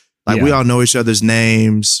neighbors. Like we all know each other's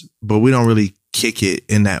names, but we don't really kick it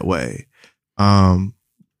in that way. And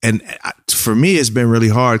for me, it's been really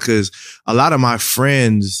hard because a lot of my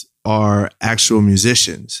friends are actual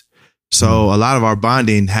musicians. So a lot of our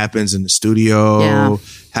bonding happens in the studio,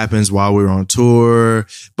 happens while we're on tour.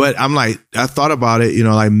 But I'm like, I thought about it,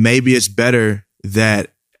 like maybe it's better that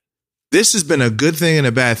this has been a good thing and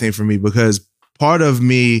a bad thing for me because part of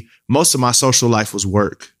me, most of my social life was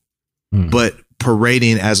work, but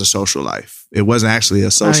parading as a social life. It wasn't actually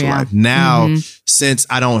a social life. Now, since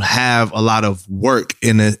I don't have a lot of work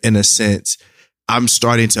in a sense, I'm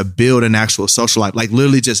starting to build an actual social life, like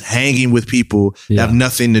literally just hanging with people that have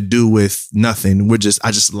nothing to do with nothing. I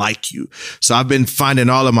just like you. So I've been finding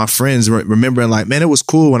all of my friends, remembering like, man, it was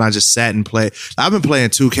cool when I just sat and played. I've been playing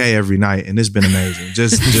 2K every night and it's been amazing.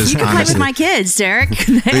 Just you can play with my kids, Derek.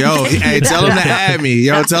 Hey, tell them to add me.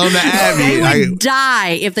 Tell them to add me. They would die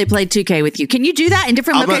if they played 2K with you. Can you do that in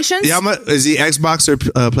different locations? Is he Xbox or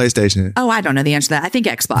PlayStation? Oh, I don't know the answer to that. I think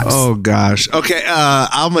Xbox. Oh gosh. Okay.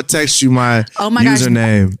 I'm gonna text you my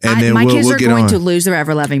username, and then my we'll kids are get going on. to lose their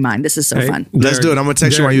ever loving mind. This is so fun. Let's do it. I'm gonna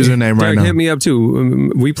text you my username right now. Hit me up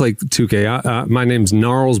too. We play 2K. My name's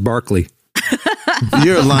Gnarls Barkley.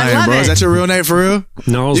 You're lying, bro. Is that your real name for real?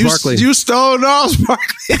 Gnarls Barkley. You stole Gnarls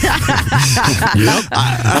Barkley. Yep.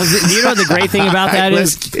 Do you know the great thing about that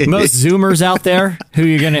is most Zoomers out there who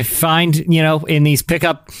you're going to find, in these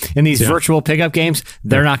virtual pickup games,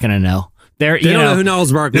 they're not going to know. They don't know who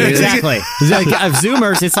Gnarls Barkley is. Exactly. Like, of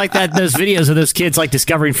Zoomers, it's like those videos of those kids like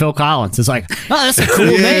discovering Phil Collins. It's like, oh, that's a cool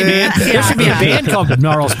name, man. There should be a band called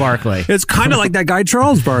Gnarls Barkley. It's kind of like that guy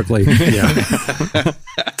Charles Barkley. Yeah.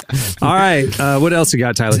 All right. What else you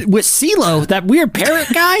got, Tyler? With CeeLo, that weird parrot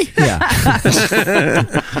guy? Yeah.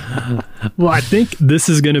 Well, I think this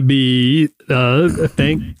is going to be,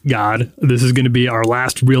 thank God, this is going to be our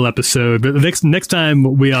last real episode. But the next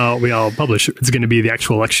time we all publish, it's going to be the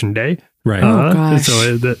actual election day. Right. Oh, gosh.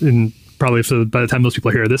 So probably by the time most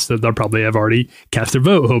people hear this, they'll probably have already cast their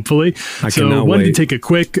vote, hopefully. So wanted to take a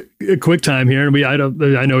quick time here, and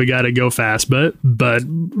I know we got to go fast, but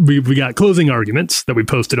we got closing arguments that we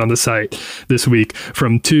posted on the site this week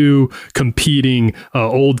from two competing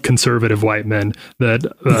old conservative white men that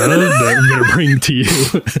I'm going to bring to you.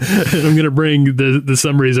 And I'm going to bring the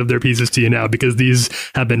summaries of their pieces to you now, because these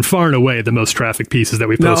have been far and away the most trafficked pieces that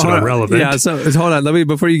we posted on Relevant. Yeah, so hold on. Let me,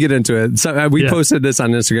 before you get into it. So we posted this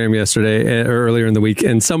on Instagram yesterday or earlier in the week,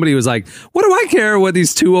 and somebody was like, what do I care what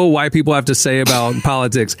these two old white people have to say about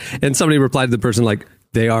politics? And somebody replied to the person like,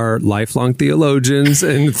 they are lifelong theologians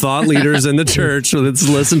and thought leaders in the church, so let's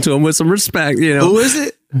listen to them with some respect. Who is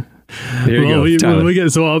it? Here you go.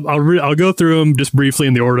 So I'll go through them just briefly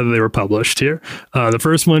in the order that they were published here. The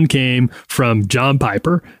first one came from John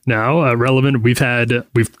Piper. Now, Relevant, we've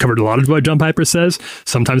covered a lot of what John Piper says,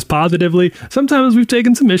 sometimes positively. Sometimes we've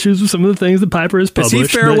taken some issues with some of the things that Piper has published.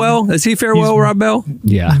 Is he Farewell Rob Bell?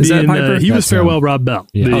 Yeah. Is that Piper? He was Farewell Rob Bell.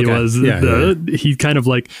 Yeah. He kind of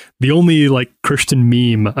like the only like Christian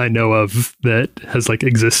meme I know of that has like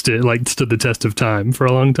existed, like stood the test of time for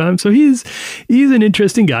a long time. So he's an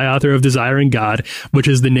interesting guy, author of Desiring God, which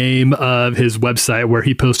is the name of his website, where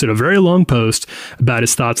he posted a very long post about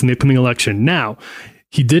his thoughts on the upcoming election. Now,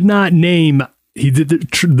 he did not name.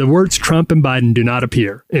 The words Trump and Biden do not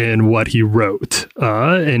appear in what he wrote,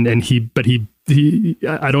 I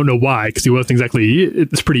don't know why, because he wasn't exactly.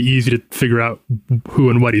 It's pretty easy to figure out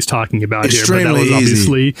who and what he's talking about Extremely here. But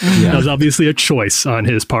easy. that was obviously a choice on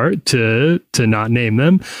his part to not name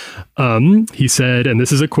them. He said, and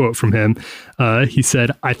this is a quote from him. He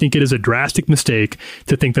said, "I think it is a drastic mistake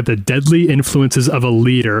to think that the deadly influences of a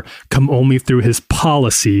leader come only through his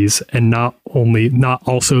policies and not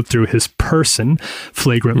also through his person.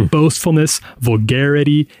 Flagrant boastfulness,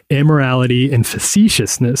 vulgarity, immorality, and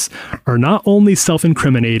facetiousness are not only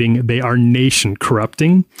self-incriminating, they are nation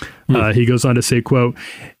corrupting." He goes on to say, quote,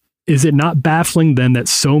 "Is it not baffling then that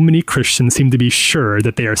so many Christians seem to be sure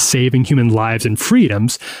that they are saving human lives and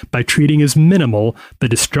freedoms by treating as minimal the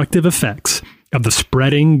destructive effects of the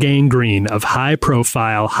spreading gangrene of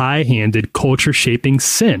high-profile, high-handed, culture-shaping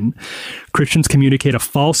sin? Christians communicate a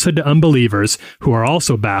falsehood to unbelievers who are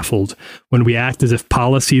also baffled when we act as if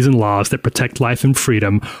policies and laws that protect life and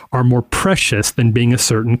freedom are more precious than being a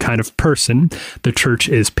certain kind of person. The church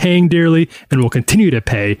is paying dearly and will continue to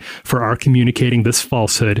pay for our communicating this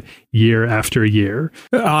falsehood year after year."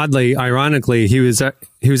 Oddly, ironically, he was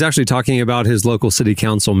actually talking about his local city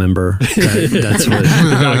council member. That's what we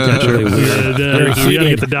gotta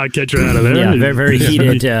get the dog catcher out of there. Yeah, very, very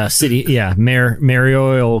heated city. Yeah,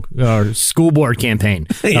 mayoral school board campaign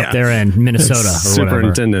up there in Minnesota or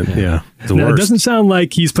superintendent. Whatever. Yeah. Now, it doesn't sound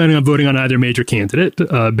like he's planning on voting on either major candidate.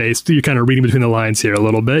 You're kind of reading between the lines here a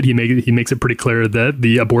little bit. He makes it pretty clear that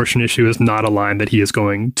the abortion issue is not a line that he is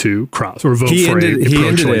going to cross or vote for a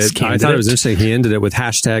pro-choice candidate. I thought it was interesting. He ended it with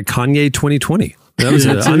hashtag Kanye 2020. That was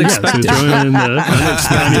unexpected. Kanye's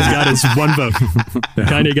got his one vote.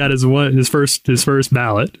 Kanye got his first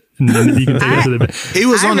ballot. And then he can take it to the. He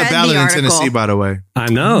was on the ballot in Tennessee, by the way.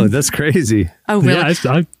 I know, that's crazy. Oh, really?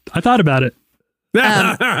 Yeah, I thought about it.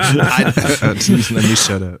 Let me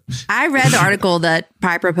shut up. I read the article that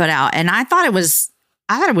Piper put out, and I thought it was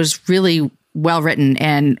really well written,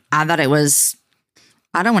 and I thought it was,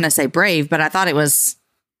 I don't want to say brave, but I was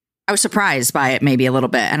surprised by it maybe a little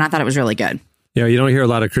bit, and I thought it was really good. Yeah, you don't hear a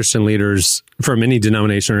lot of Christian leaders from any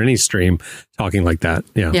denomination or any stream talking like that.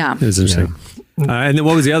 Yeah. It was interesting. Yeah. And then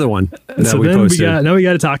what was the other one that we posted? We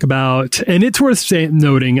got to talk about, and it's worth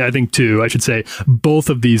noting, I think, too, I should say, both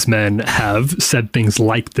of these men have said things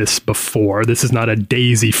like this before. This is not a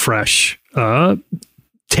daisy fresh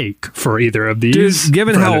take for either of these. Dude,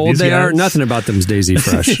 given how old they are, nothing about them is daisy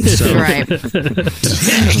fresh. So. Right.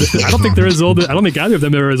 I don't think they're as old. I don't think either of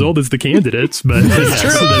them are as old as the candidates, but that's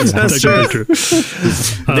true.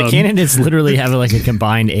 The candidates literally have like a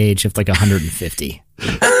combined age of like 150.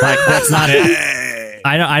 Like that's not it.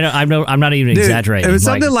 I'm not even exaggerating. It was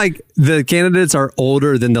something like the candidates are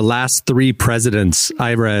older than the last three presidents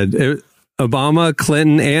I read. Obama,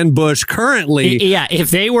 Clinton, and Bush currently. Yeah, if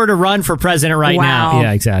they were to run for president right now.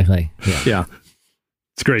 Yeah, exactly. Yeah.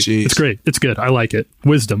 It's great. Jeez. It's great. It's good. I like it.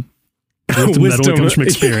 Wisdom that only comes from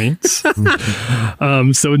experience. So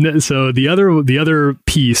the other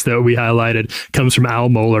piece that we highlighted comes from Al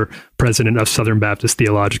Mohler, president of Southern Baptist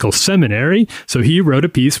Theological Seminary. So he wrote a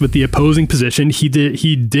piece with the opposing position. He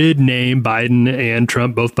did name Biden and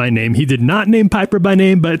Trump both by name. He did not name Piper by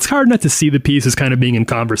name, but it's hard not to see the piece as kind of being in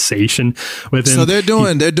conversation with him. So they're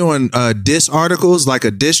doing diss articles, like a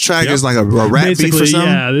diss track is like a rap beef or something.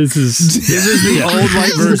 Yeah, this is the old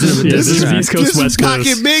white version of a diss this is track. East Coast, This is West Pocket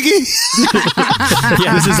Coast. Biggie.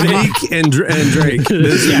 This is Meek and Drake.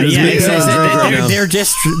 This is Meek and Drake.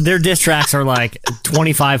 Their diss tracks are like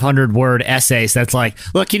 2,500 word essays. That's like,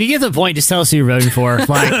 look, can you get the point? Just tell us who you're voting for.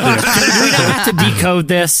 Like, do we not have to decode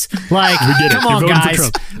this? Like, come on, guys.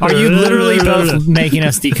 Are you literally both making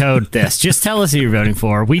us decode this? Just tell us who you're voting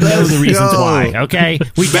for. We know the reasons why. Okay,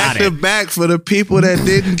 we got Back it. to back for the people that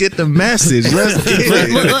didn't get the message. Let's get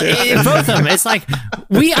it. Both of them. It's like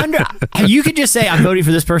you could just say I'm voting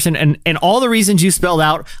for this person, and all the reasons you spelled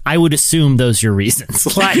out, I would assume those are your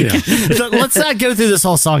reasons. Like, let's not go through this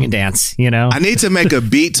whole song and dance. You know, I need to make a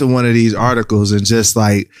beat to one of these articles and just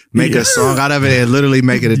like make a song out of it and literally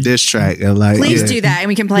make it a diss track. And like, Please do that, and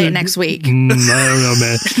we can play it next week. I don't know,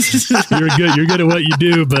 man. You're good at what you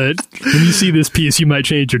do, but when you see this piece, you might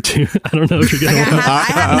change your tune. I don't know if you're going to. I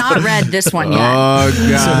have not read this one yet. Oh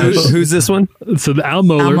gosh. So who's this one? So Al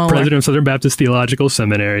Mohler, Mohler. president of Southern Baptist Theological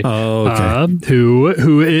Seminary, Oh, okay.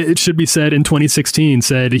 who it should be said in 2016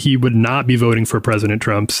 said he would not be voting for President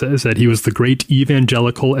Trump. Said he was the great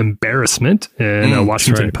evangelical embarrassment in a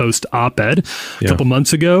Washington right. Post op-ed a couple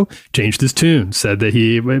months ago. Changed his tune. Said that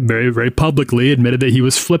he very very publicly admitted that he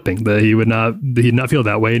was flipping. That he'd not feel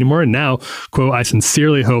that way anymore. And now, quote, I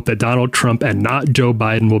sincerely hope that Donald Trump and not Joe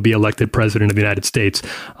Biden will be elected president of the United States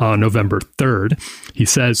on November 3rd. He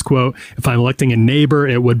says, quote, if I'm electing a neighbor,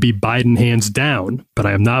 it would be Biden hands down, but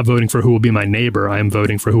I am not voting for who will be my neighbor. I am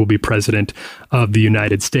voting for who will be president of the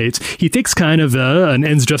United States. He takes kind of an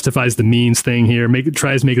ends justifies the means thing here,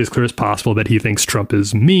 tries to make it as clear as possible that he thinks Trump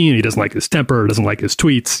is mean, he doesn't like his temper, doesn't like his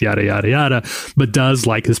tweets, yada, yada, yada, but does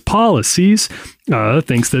like his policies.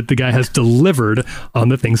 Thinks that the guy has delivered on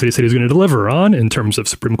the things that he said he was going to deliver on in terms of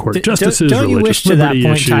Supreme Court justices, don't you religious wish to that liberty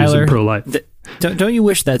point, issues, Tyler, and pro-life. Don't you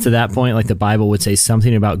wish that to that point, like the Bible would say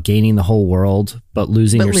something about gaining the whole world, but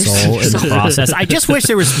losing your soul in the process? I just wish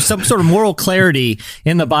there was some sort of moral clarity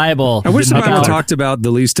in the Bible. I wish the Bible talked about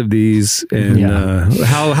the least of these and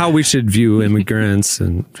how we should view immigrants.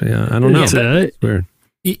 And I don't know. It's weird.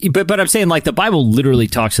 But I'm saying, like, the Bible literally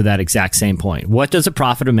talks to that exact same point. What does it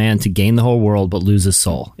profit a man to gain the whole world but lose his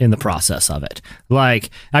soul in the process of it?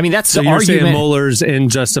 Like, I mean, that's so the you're argument. saying Mueller's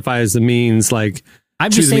end justifies the means, like.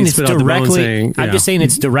 I'm just saying it's directly. I'm just saying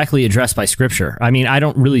it's directly addressed by Scripture. I mean, I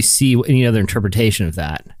don't really see any other interpretation of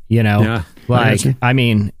that. You know, I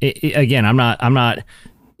mean, again, I'm not.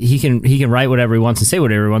 He can write whatever he wants and say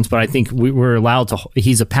whatever he wants, but I think we're allowed to.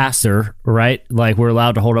 He's a pastor, right? Like, we're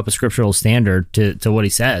allowed to hold up a scriptural standard to what he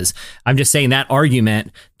says. I'm just saying that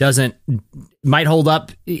argument might hold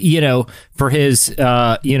up, for his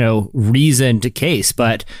reasoned case,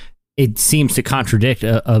 but it seems to contradict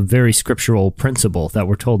a very scriptural principle that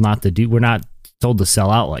we're told not to do. We're not told to sell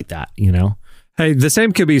out like that, Hey, the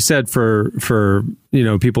same could be said for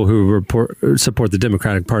people who support the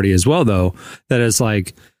Democratic Party as well, though. That is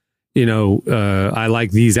like, I like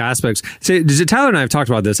these aspects. See, Tyler and I have talked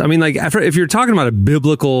about this. I mean, like, if you're talking about a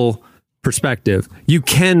biblical perspective, you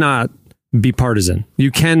cannot be partisan. You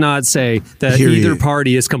cannot say that either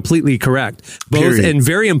party is completely correct. Both in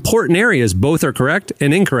very important areas, both are correct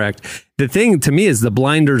and incorrect. The thing to me is the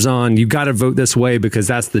blinders on. You got to vote this way because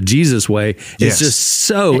that's the Jesus way. It's just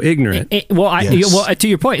so ignorant. To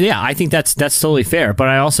your point, I think that's totally fair. But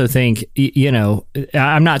I also think,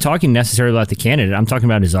 I'm not talking necessarily about the candidate. I'm talking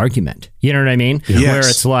about his argument. You know what I mean? Yes. Where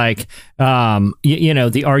it's like,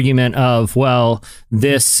 the argument of, well,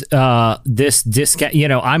 this, I'm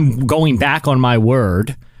going back on my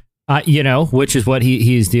word. Which is what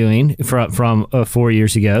he's doing from 4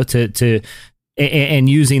 years ago to and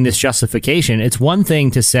using this justification. It's one thing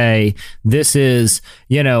to say this is,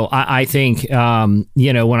 I think,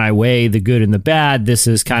 when I weigh the good and the bad, this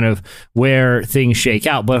is kind of where things shake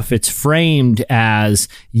out. But if it's framed as,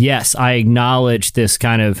 yes, I acknowledge this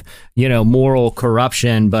kind of, moral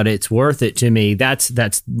corruption, but it's worth it to me, that's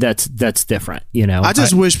different. I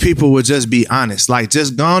just wish people would just be honest, like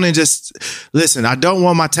just go on and just listen. I don't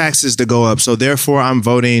want my taxes to go up, so therefore I'm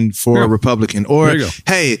voting for a Republican. Or,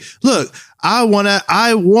 hey, look, I want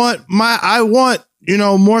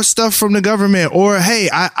more stuff from the government, or, hey,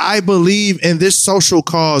 I believe in this social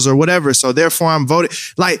cause or whatever, so therefore I'm voting.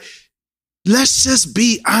 Like, let's just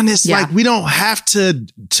be honest. Yeah. Like, we don't have to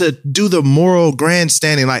do the moral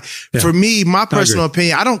grandstanding. Like, for me, my personal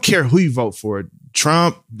opinion, I don't care who you vote for,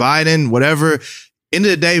 Trump, Biden, whatever. end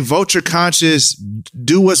of the day, vote your conscience,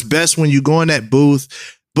 do what's best when you go in that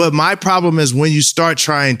booth. But my problem is when you start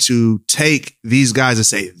trying to take these guys and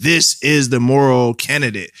say, this is the moral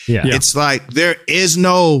candidate. Yeah. It's like, there is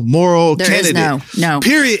no moral candidate. No.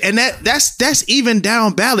 Period. And that's even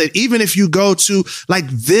down ballot. Even if you go to like,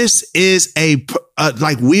 this is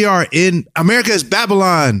like we are in America is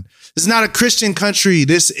Babylon. It's not a Christian country.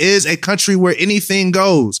 This is a country where anything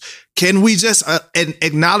goes. Can we just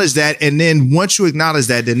acknowledge that? And then once you acknowledge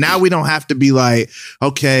that, then now we don't have to be like,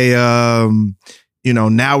 okay,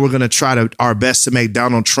 now we're going to try our best to make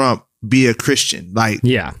Donald Trump be a Christian. Like,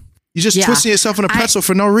 yeah. You're just twisting yourself in a pretzel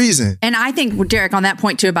for no reason. And I think, Derek, on that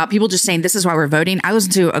point too, about people just saying this is why we're voting. I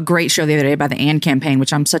listened to a great show the other day by the AND campaign,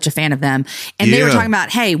 which I'm such a fan of them. And they were talking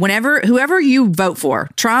about, hey, whoever you vote for,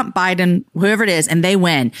 Trump, Biden, whoever it is, and they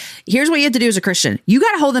win, here's what you have to do as a Christian. You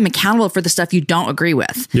got to hold them accountable for the stuff you don't agree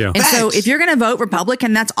with. Yeah. And so if you're going to vote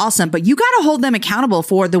Republican, that's awesome. But you got to hold them accountable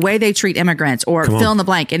for the way they treat immigrants or fill in the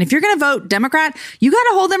blank. And if you're going to vote Democrat, you got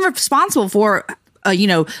to hold them responsible for,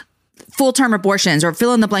 full-term abortions or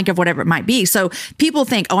fill in the blank of whatever it might be. So people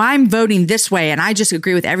think, oh, I'm voting this way and I just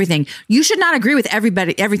agree with everything. You should not agree with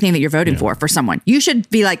everything that you're voting for someone. You should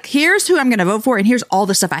be like, here's who I'm going to vote for and here's all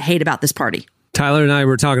the stuff I hate about this party. Tyler and I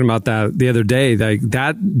were talking about that the other day. Like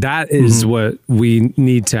that is what we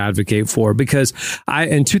need to advocate for, because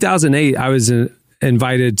in 2008 I was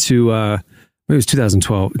invited to it was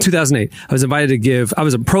 2008. I was invited to I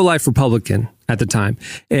was a pro-life Republican at the time,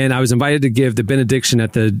 and I was invited to give the benediction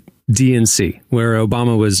at the DNC where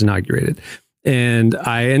Obama was inaugurated. And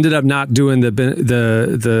I ended up not doing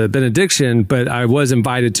the benediction, but I was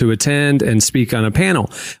invited to attend and speak on a panel.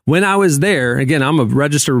 When I was there, again, I'm a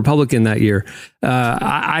registered Republican that year.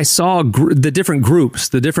 I saw the different groups,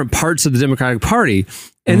 the different parts of the Democratic Party,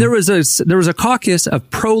 and there was a caucus of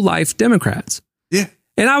pro-life Democrats. Yeah,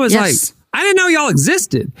 and I was like, I didn't know y'all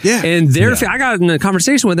existed. Yeah. And I got in a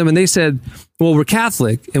conversation with them and they said, well, we're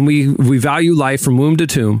Catholic and we value life from womb to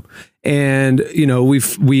tomb. And,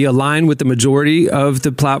 we align with the majority of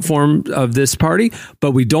the platform of this party,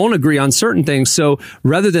 but we don't agree on certain things. So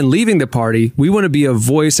rather than leaving the party, we want to be a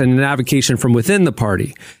voice and an advocation from within the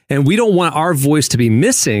party. And we don't want our voice to be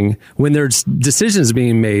missing when there's decisions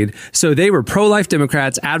being made. So they were pro-life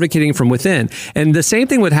Democrats advocating from within. And the same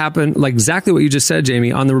thing would happen, like exactly what you just said,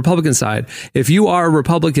 Jamie, on the Republican side. If you are a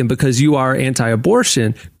Republican because you are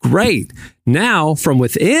anti-abortion, great. Now, from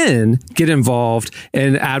within, get involved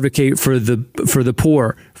and advocate for the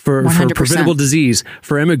poor, for preventable disease,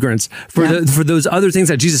 for immigrants, for those other things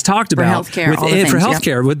that Jesus talked about, for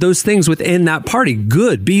healthcare, with those things within that party.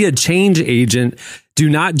 Good, be a change agent. Do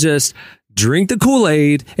not just drink the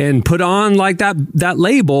Kool-Aid and put on like that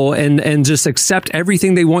label and just accept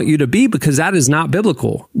everything they want you to be, because that is not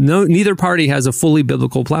biblical. No, neither party has a fully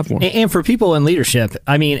biblical platform. And for people in leadership,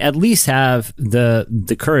 I mean, at least have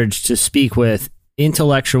the courage to speak with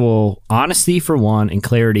intellectual honesty for one and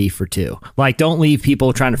clarity for two. Like, don't leave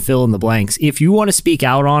people trying to fill in the blanks. If you want to speak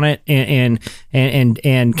out on it and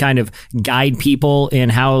kind of guide people in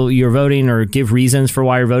how you're voting or give reasons for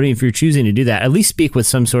why you're voting, if you're choosing to do that, at least speak with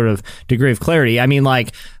some sort of degree of clarity. I mean,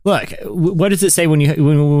 like, look, what does it say when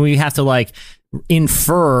we have to like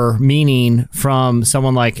infer meaning from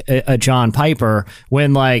someone like a John Piper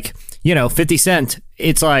when, like, 50 Cent,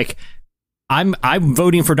 it's like, I'm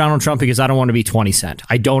voting for Donald Trump because I don't want to be 20 Cent.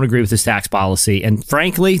 I don't agree with his tax policy. And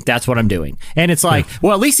frankly, that's what I'm doing. And it's like,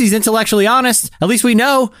 well, at least he's intellectually honest. At least we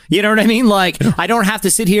know. You know what I mean? Like, I don't have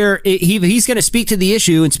to sit here. He's going to speak to the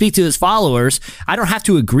issue and speak to his followers. I don't have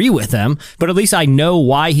to agree with him, but at least I know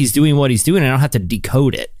why he's doing what he's doing. And I don't have to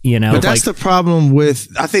decode it, But that's the problem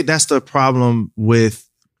I think that's the problem with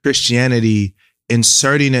Christianity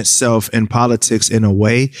inserting itself in politics in a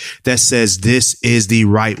way that says this is the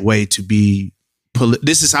right way to be.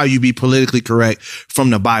 This is how you be politically correct from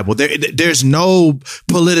the Bible. There's no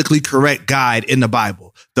politically correct guide in the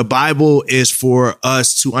Bible. The Bible is for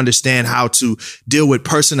us to understand how to deal with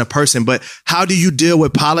person to person. But how do you deal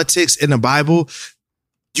with politics in the Bible?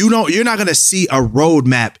 You're not going to see a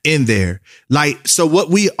roadmap in there. Like, so what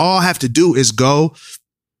we all have to do is go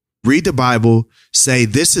read the Bible, say,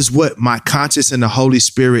 this is what my conscience and the Holy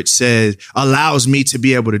Spirit says allows me to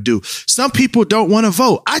be able to do. Some people don't want to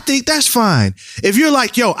vote. I think that's fine. If you're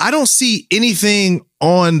like, yo, I don't see anything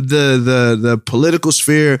on the political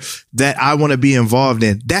sphere that I want to be involved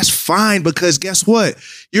in, that's fine, because guess what?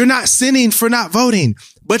 You're not sinning for not voting,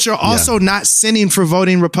 but you're also not sinning for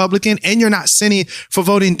voting Republican, and you're not sinning for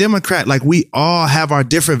voting Democrat. Like, we all have our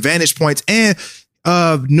different vantage points, and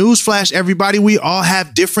newsflash, everybody, we all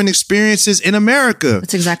have different experiences in America.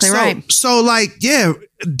 That's exactly right. So like, yeah,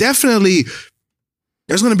 definitely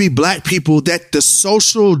there's going to be black people that the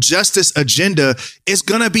social justice agenda is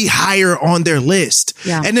going to be higher on their list.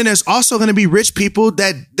 Yeah. And then there's also going to be rich people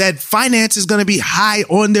that finance is going to be high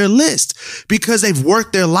on their list because they've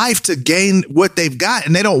worked their life to gain what they've got.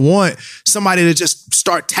 And they don't want somebody to just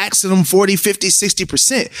start taxing them 40, 50,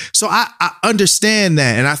 60%. So I understand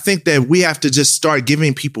that. And I think that we have to just start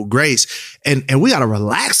giving people grace and we got to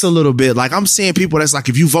relax a little bit. Like I'm seeing people that's like,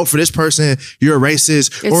 if you vote for this person, you're a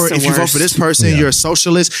racist. It's or the if you vote worst. for this person, you're a socialist.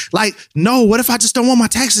 Like, no, what if I just don't want my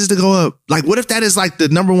taxes to go up? Like, what if that is like the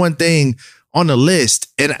number one thing on the list?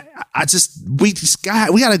 And we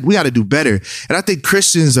gotta do better. And I think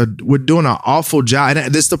Christians we're doing an awful job.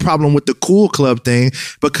 And this is the problem with the cool club thing,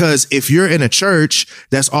 because if you're in a church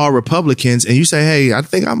that's all Republicans and you say, hey, I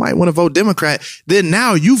think I might want to vote Democrat, then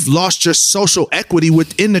now you've lost your social equity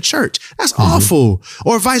within the church. That's awful.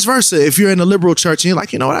 Or vice versa. If you're in a liberal church and you're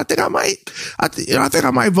like, you know what, I think I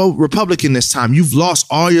might vote Republican this time. You've lost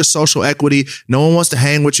all your social equity. No one wants to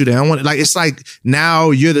hang with you. They don't want it's like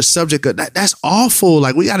now you're the subject of that. That's awful.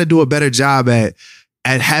 Like we got to do a better job at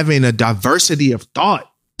having a diversity of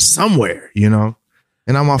thought somewhere, And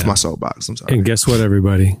I'm off my soapbox. I'm sorry. And guess what,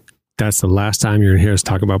 everybody? That's the last time you're going to hear us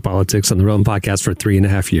talk about politics on the Relevant Podcast for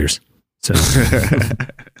 3.5 years. So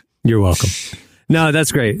you're welcome. No,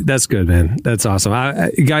 that's great. That's good, man. That's awesome.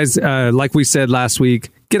 Guys, like we said last week,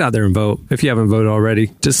 get out there and vote. If you haven't voted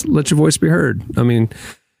already, just let your voice be heard. I mean,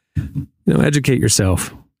 educate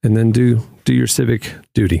yourself and then do your civic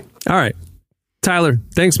duty. All right. Tyler,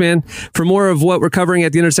 thanks, man. For more of what we're covering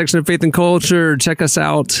at the intersection of faith and culture, check us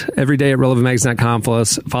out every day at relevantmagazine.com.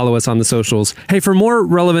 Follow us on the socials. Hey, for more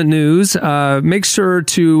relevant news, make sure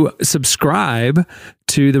to subscribe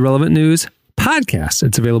to the Relevant News podcast.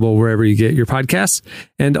 It's available wherever you get your podcasts.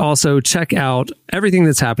 And also check out everything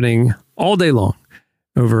that's happening all day long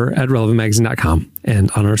over at relevantmagazine.com and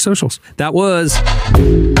on our socials. That was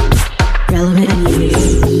Relevant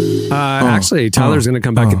News. Actually, Tyler's going to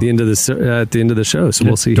come back at the end of the show, so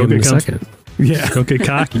we'll see him in a second. Yeah, don't get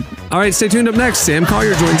cocky. All right, stay tuned. Up next, Sam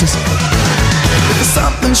Collier joins us. If there's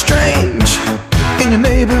something strange in your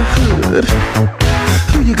neighborhood,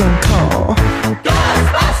 who you gonna call?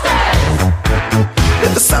 Ghostbusters!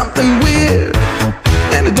 If there's something weird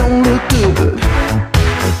and it don't look good,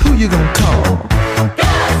 who you gonna call?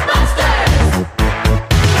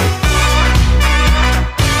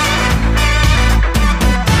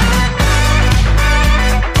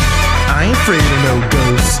 I ain't afraid of no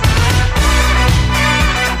ghosts.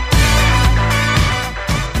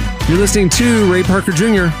 You're listening to Ray Parker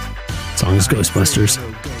Jr. Song is Ghostbusters.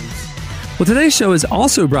 Well, today's show is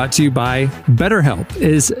also brought to you by BetterHelp.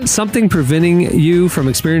 Is something preventing you from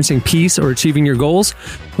experiencing peace or achieving your goals?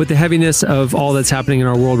 With the heaviness of all that's happening in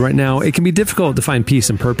our world right now, it can be difficult to find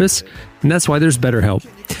peace and purpose, and that's why there's BetterHelp.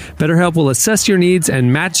 BetterHelp will assess your needs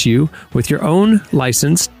and match you with your own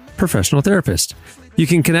licensed professional therapist. You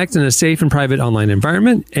can connect in a safe and private online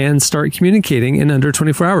environment and start communicating in under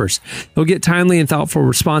 24 hours. You'll get timely and thoughtful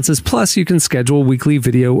responses, plus you can schedule weekly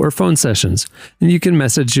video or phone sessions, and you can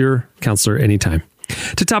message your counselor anytime.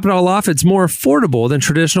 To top it all off, it's more affordable than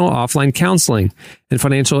traditional offline counseling, and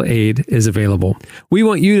financial aid is available. We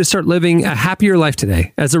want you to start living a happier life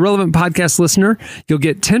today. As a Relevant Podcast listener, you'll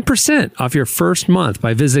get 10% off your first month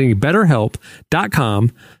by visiting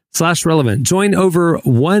betterhelp.com/relevant. Join over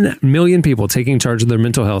 1 million people taking charge of their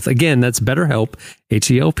mental health. Again, that's BetterHelp,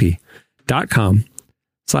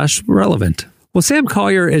 HELP.com/relevant. Well, Sam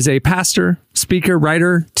Collier is a pastor, speaker,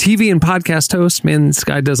 writer, TV and podcast host. Man, this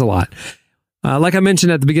guy does a lot. Like I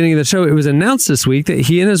mentioned at the beginning of the show, it was announced this week that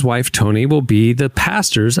he and his wife, Tony, will be the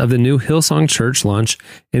pastors of the new Hillsong Church launch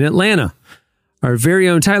in Atlanta. Our very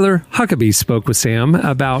own Tyler Huckabee spoke with Sam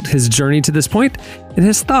about his journey to this point and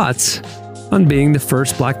his thoughts on being the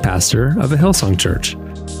first black pastor of a Hillsong church.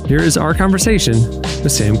 Here is our conversation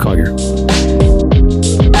with Sam Collier.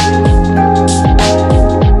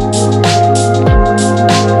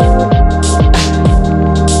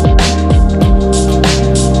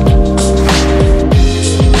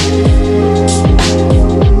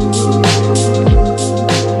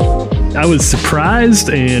 I was surprised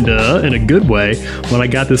and in a good way when I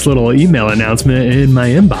got this little email announcement in my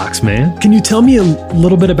inbox, man. Can you tell me a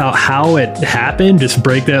little bit about how it happened? Just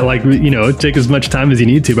break that, take as much time as you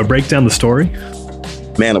need to, but break down the story.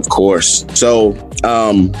 Man, of course. So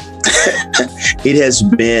it has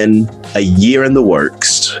been a year in the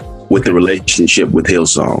works with the relationship with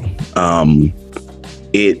Hillsong.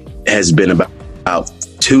 It has been about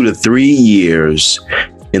 2 to 3 years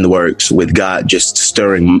in the works with God just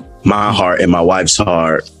stirring my heart and my wife's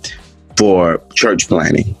heart for church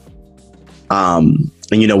planning.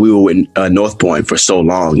 and we were with North Point for so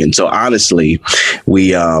long, and so honestly,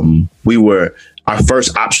 we were. Our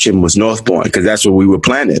first option was North Point because that's where we were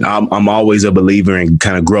planted. I'm always a believer in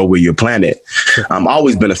kind of grow where you're planted. I've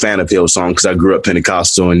always been a fan of Hillsong because I grew up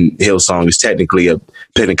Pentecostal, and Hillsong is technically a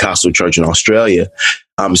Pentecostal church in Australia.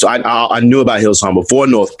 So I knew about Hillsong before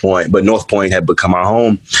North Point, but North Point had become our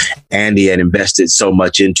home. Andy had invested so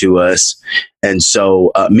much into us. And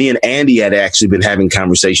so me and Andy had actually been having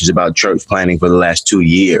conversations about church planning for the last 2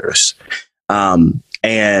 years.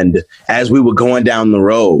 And as we were going down the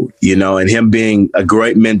road, and him being a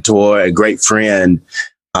great mentor, a great friend,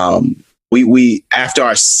 we after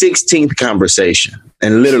our 16th conversation,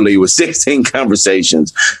 and literally it was 16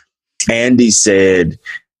 conversations, Andy said,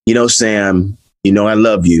 Sam, I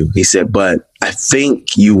love you. He said, but I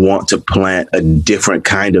think you want to plant a different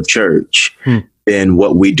kind of church than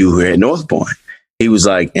what we do here at North Point. He was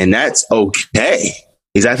like, and that's okay.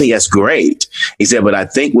 He said, I think that's great. He said, but I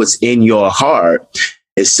think what's in your heart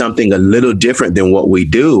is something a little different than what we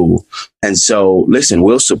do. And so, listen,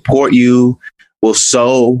 we'll support you. We'll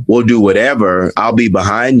sow. We'll do whatever. I'll be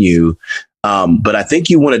behind you. But I think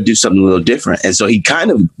you want to do something a little different. And so he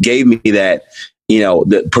kind of gave me that,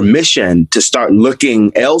 the permission to start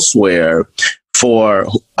looking elsewhere for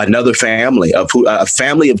another family a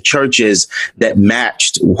family of churches that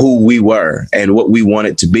matched who we were and what we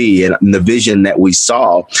wanted to be and the vision that we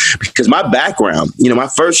saw. Because my background, my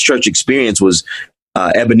first church experience was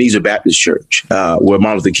Ebenezer Baptist Church, where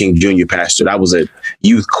Martin Luther King Jr. pastored. I was a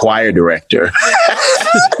youth choir director.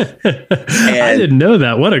 I didn't know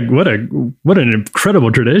that. What an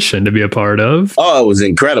incredible tradition to be a part of. Oh, it was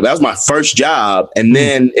incredible. That was my first job, and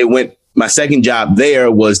then my second job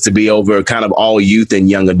there was to be over kind of all youth and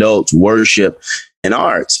young adults worship and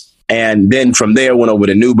arts. And then from there, went over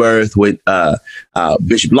to New Birth with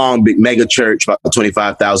Bishop Long, big mega church, about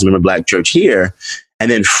 25,000 member Black church here.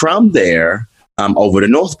 And then from there, over to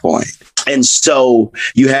North Point. And so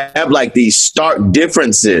you have like these stark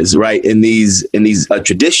differences, right, in these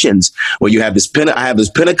traditions where you have I have this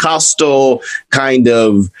Pentecostal kind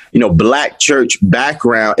of, Black church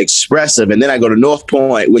background, expressive. And then I go to North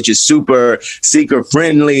Point, which is super seeker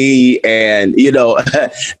friendly and,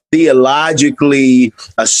 theologically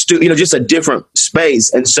astute, just a different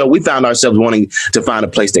space. And so we found ourselves wanting to find a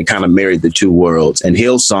place that kind of married the two worlds. And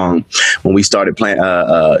Hillsong, when we started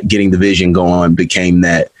getting the vision going, became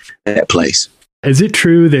that place. Is it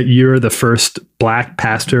true that you're the first Black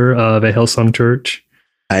pastor of a Hillsong church?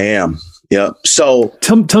 I am. Yep. So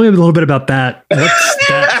tell me a little bit about that. What's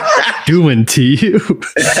that doing to you?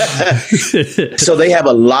 So they have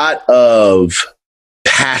a lot of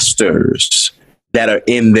pastors that are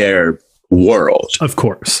in their world. Of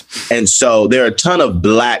course. And so there are a ton of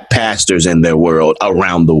Black pastors in their world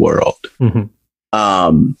around the world.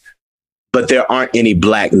 Mm-hmm. But there aren't any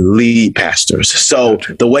Black lead pastors. So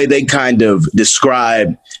the way they kind of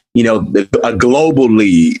describe, a global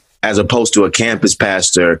lead as opposed to a campus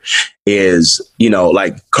pastor is,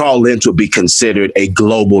 like Carl Lynch would be considered a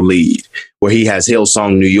global lead, where he has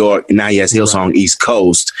Hillsong New York, and now he has Hillsong East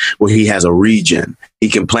Coast, where he has a region. He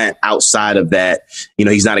can plant outside of that.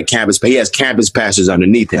 He's not a campus, but he has campus pastors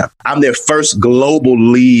underneath him. I'm their first global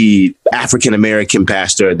lead African-American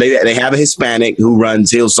pastor. They have a Hispanic who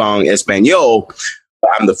runs Hillsong Espanol.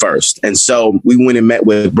 I'm the first. And so we went and met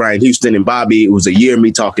with Brian Houston and Bobby. It was a year of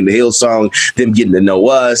me talking to Hillsong, them getting to know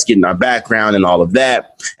us, getting our background and all of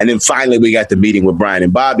that. And then finally we got the meeting with Brian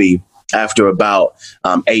and Bobby after about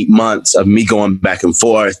 8 months of me going back and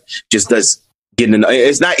forth, just us getting in.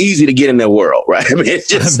 It's not easy to get in their world, right? I mean, it's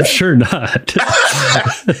just I'm sure not.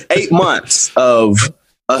 8 months of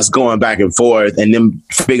us going back and forth and them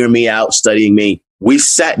figuring me out, studying me. We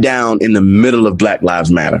sat down in the middle of Black Lives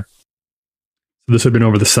Matter. This had been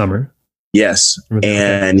over the summer. Yes.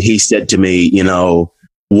 And he said to me,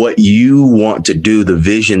 what you want to do, the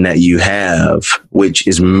vision that you have, which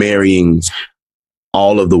is marrying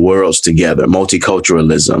all of the worlds together,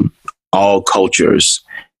 multiculturalism, all cultures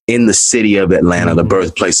in the city of Atlanta, the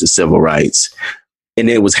birthplace of civil rights. And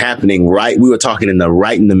it was happening we were talking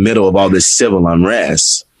right in the middle of all this civil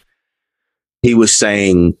unrest. He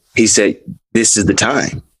said, this is the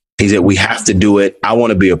time. He said, we have to do it. I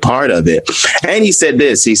want to be a part of it. And he said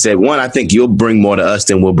this. He said, one, I think you'll bring more to us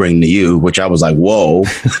than we'll bring to you, which I was like, whoa.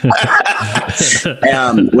 Which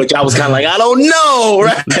I was kind of like, I don't know.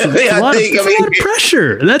 Right? A lot of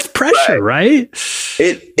pressure. That's pressure, right?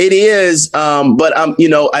 It is. But, I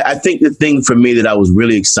think the thing for me that I was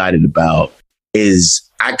really excited about is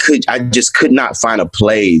I just could not find a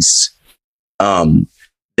place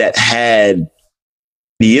that had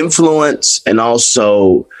the influence and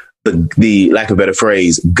also the lack of a better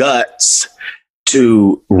phrase, guts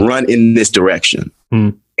to run in this direction.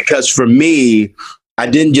 Because for me, I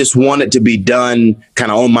didn't just want it to be done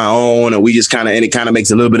kind of on my own, and it kind of makes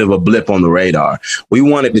a little bit of a blip on the radar. We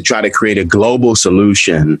wanted to try to create a global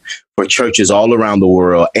solution for churches all around the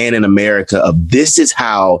world and in America of this is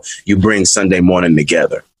how you bring Sunday morning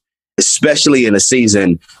together, especially in a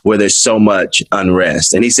season where there's so much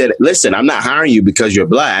unrest. And he said, listen, I'm not hiring you because you're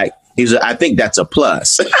Black. He said, I think that's a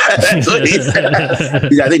plus. That's what he said.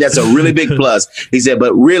 I think that's a really big plus. He said,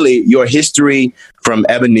 but really your history from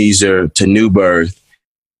Ebenezer to New Birth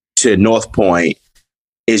to North Point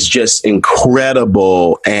is just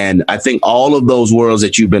incredible. And I think all of those worlds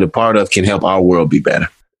that you've been a part of can help our world be better.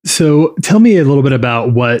 So tell me a little bit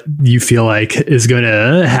about what you feel like is going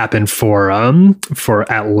to happen for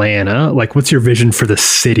Atlanta. Like, what's your vision for the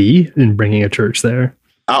city in bringing a church there?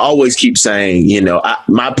 I always keep saying,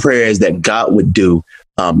 my prayer is that God would do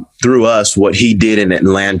through us what he did in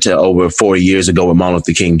Atlanta over 4 years ago with Martin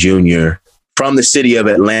Luther King Jr. From the city of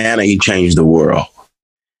Atlanta, he changed the world.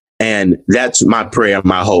 And that's my prayer,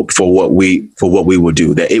 my hope for what we will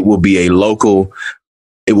do, that it will be a local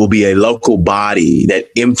body that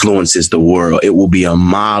influences the world. It will be a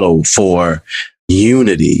model for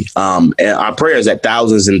unity. And our prayer is that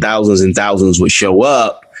thousands and thousands and thousands would show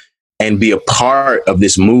up and be a part of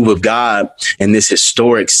this move of God in this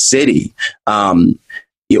historic city.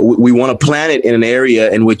 We want to plant it in an area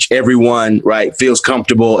in which everyone feels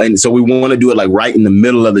comfortable. And so we want to do it like right in the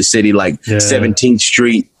middle of the city, like 17th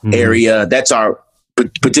Street area. That's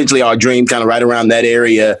potentially our dream, kind of right around that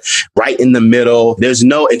area, right in the middle. There's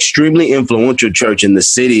no extremely influential church in the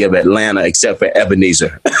city of Atlanta except for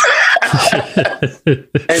Ebenezer.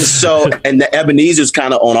 And the Ebenezer's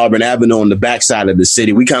kind of on Auburn Avenue on the backside of the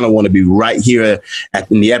city. We kind of want to be right here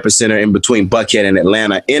in the epicenter in between Buckhead and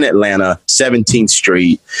Atlanta, 17th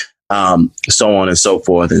Street, so on and so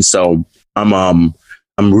forth. And so I'm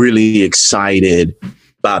really excited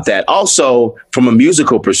about that. Also, from a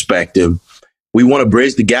musical perspective, we want to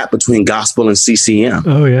bridge the gap between gospel and CCM.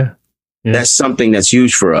 Oh, yeah. That's something that's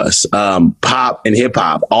huge for us. Pop and hip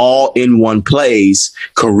hop all in one place,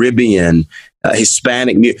 Caribbean,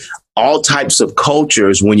 Hispanic music, all types of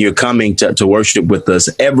cultures. When you're coming to worship with us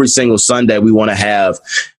every single Sunday, we want to have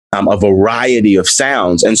a variety of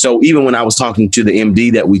sounds. And so even when I was talking to the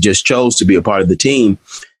MD that we just chose to be a part of the team,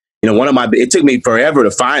 it took me forever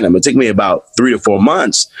to find him. It took me about 3 to 4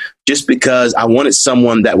 months just because I wanted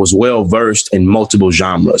someone that was well versed in multiple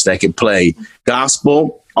genres that could play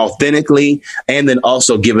gospel authentically and then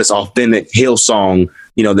also give us authentic Hillsong,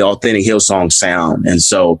 the authentic Hillsong sound. And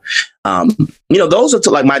so, those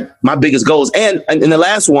are like my biggest goals. And the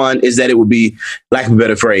last one is that it would be, lack of a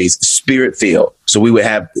better phrase, spirit filled. So we would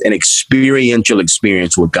have an experiential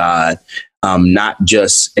experience with God, not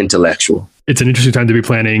just intellectual. It's an interesting time to be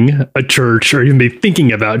planning a church or even be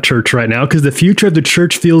thinking about church right now, because the future of the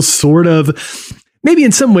church feels sort of, maybe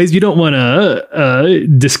in some ways you don't want to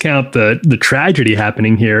discount the tragedy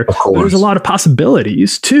happening here. There's a lot of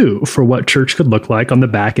possibilities too for what church could look like on the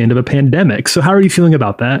back end of a pandemic. So how are you feeling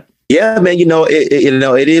about that? Yeah, man,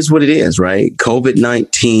 it is what it is, right?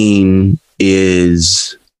 COVID-19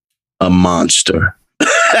 is a monster.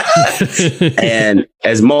 And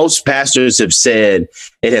as most pastors have said,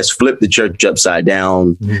 it has flipped the church upside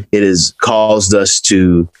down. Mm-hmm. It has caused us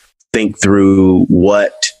to think through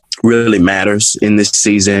what really matters in this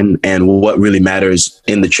season and what really matters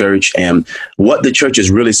in the church and what the church is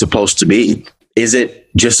really supposed to be. Is it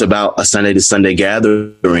just about a Sunday to Sunday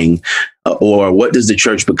gathering? Or what does the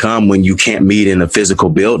church become when you can't meet in a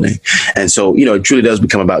physical building? And so, it truly does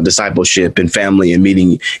become about discipleship and family and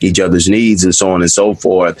meeting each other's needs and so on and so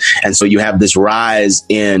forth. And so you have this rise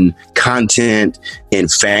in content, in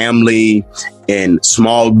family, in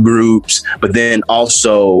small groups, but then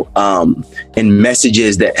also in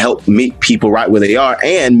messages that help meet people right where they are,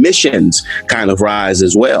 and missions kind of rise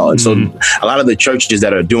as well. And so a lot of the churches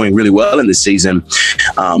that are doing really well in this season,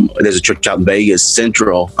 there's a church out in Vegas,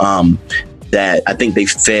 Central, that I think they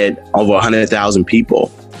fed over 100,000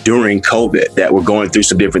 people during COVID that were going through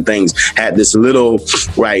some different things, had this little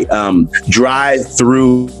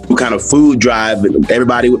drive-through kind of food drive, and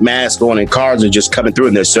everybody with masks on and cars are just coming through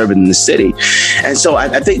and they're serving in the city. And so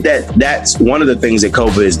I think that's one of the things that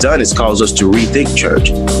COVID has done, is caused us to rethink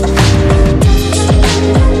church.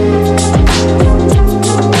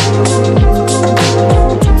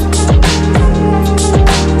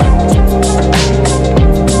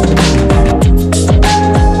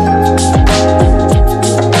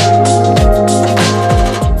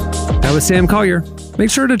 Sam Collier.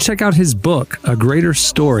 Make sure to check out his book, A Greater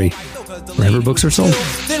Story, wherever books are sold.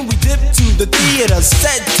 Then we dip to The theater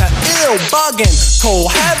set to ill, bugging, cold,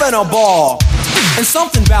 having a ball. And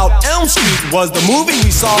something about Elm Street was the movie we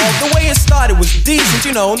saw. The way it started was decent,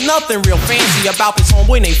 you know, nothing real fancy about this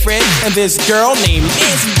homeboy named Fred and this girl named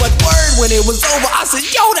Nancy. But word, when it was over, I said,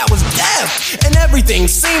 yo, that was death. And everything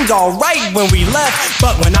seemed alright when we left.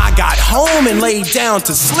 But when I got home and laid down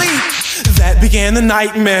to sleep, that began the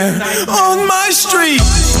nightmare on my street.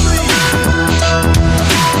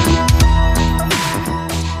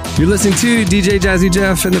 You're listening to DJ Jazzy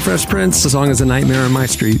Jeff and the Fresh Prince. The song is A Nightmare on My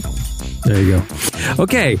Street. There you go.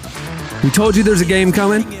 Okay, we told you there's a game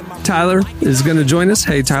coming. Tyler is going to join us.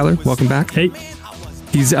 Hey, Tyler, welcome back. Hey.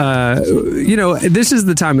 He's, this is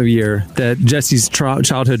the time of year that Jesse's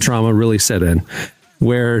childhood trauma really set in,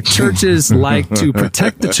 where churches like to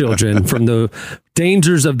protect the children from the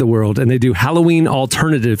dangers of the world, and they do Halloween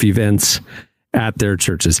alternative events at their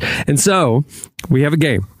churches. And so we have a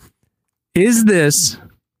game. Is this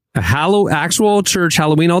a actual church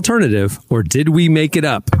Halloween alternative, or did we make it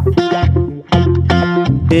up?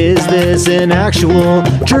 Is this an actual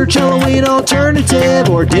church Halloween alternative,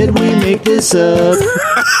 or did we make this up?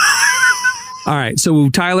 All right. So,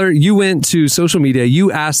 Tyler, you went to social media.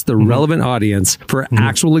 You asked the relevant audience for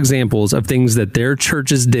actual examples of things that their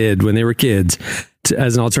churches did when they were kids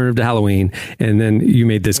as an alternative to Halloween. And then you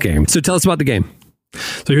made this game. So tell us about the game.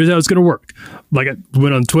 So here's how it's going to work. Like, I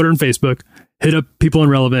went on Twitter and Facebook, hit up People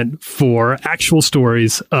Irrelevant for actual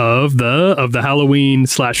stories of the Halloween /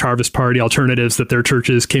 Harvest Party alternatives that their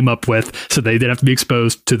churches came up with, so they didn't have to be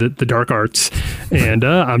exposed to the dark arts. And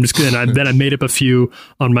then I made up a few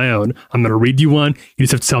on my own. I'm going to read you one. You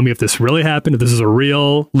just have to tell me if this really happened, if this is a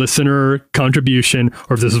real listener contribution,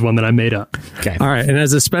 or if this is one that I made up. Okay. All right. And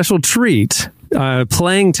as a special treat,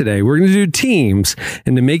 playing today, we're going to do teams,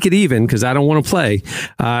 and to make it even, because I don't want to play,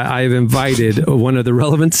 I've invited one of the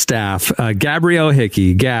Relevant staff, Gabrielle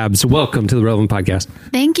Hickey. Gabs, welcome to the Relevant Podcast.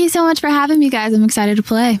 Thank you so much for having me, guys. I'm excited to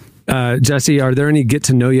play. Jesse, are there any get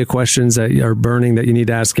to know you questions that are burning that you need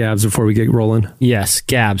to ask Gabs before we get rolling? Yes,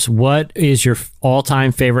 Gabs, what is your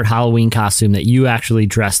all-time favorite Halloween costume that you actually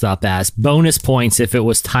dressed up as? Bonus points if it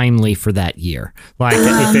was timely for that year. Like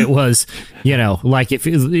if it was, like if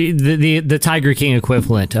the Tiger King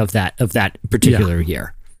equivalent of that particular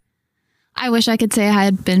year. I wish I could say I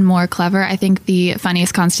had been more clever. I think the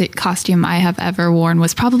funniest costume I have ever worn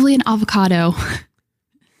was probably an avocado.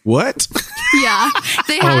 What? Yeah,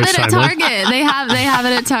 they have it at Target. They have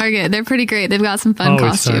it at Target. They're pretty great. They've got some fun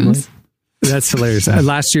costumes. That's hilarious.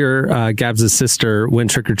 Last year, Gabs' sister went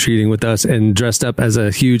trick-or-treating with us and dressed up as a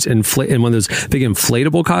huge in one of those big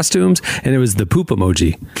inflatable costumes, and it was the poop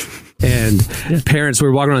emoji. And parents, we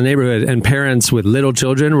were walking around the neighborhood, and parents with little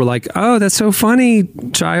children were like, "Oh, that's so funny,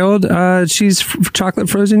 child. She's chocolate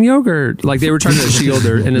frozen yogurt." Like, they were trying to shield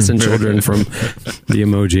their innocent children from the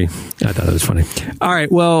emoji. I thought it was funny. All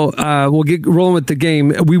right, well, we'll get rolling with the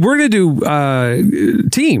game. We were going to do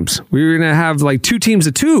teams. We were going to have like 2 teams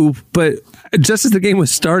of 2, but just as the game was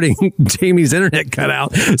starting, Jamie's internet cut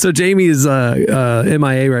out. So Jamie is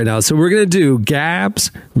MIA right now. So we're going to do Gabs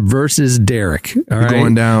versus Derek. All right?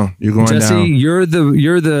 Going down. You're going Jesse, down. You're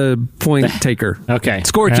the point taker. Okay.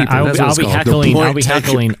 Scorekeeper. I'll be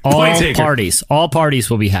heckling all parties. All parties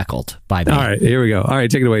will be heckled by me. All right. Here we go. All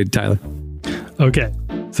right. Take it away, Tyler. Okay.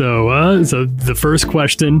 So the first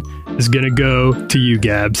question is going to go to you,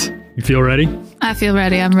 Gabs. You feel ready? I feel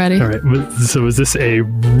ready. I'm ready. All right. So is this a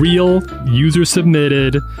real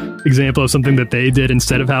user-submitted example of something that they did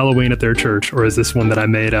instead of Halloween at their church, or is this one that I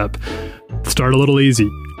made up? Start a little easy.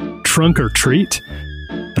 Trunk or treat.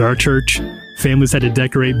 At our church, families had to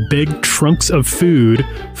decorate big trunks of food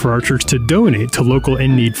for our church to donate to local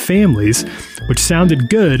in-need families, which sounded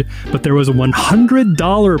good, but there was a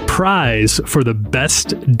 $100 prize for the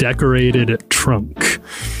best decorated trunk.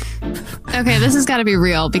 Okay, this has got to be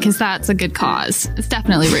real because that's a good cause. It's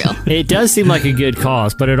definitely real. It does seem like a good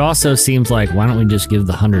cause, but it also seems like, why don't we just give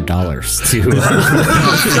the $100 to...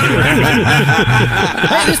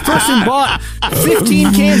 Hey, this person bought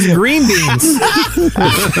 15 cans of green beans.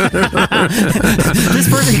 This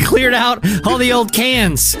person cleared out all the old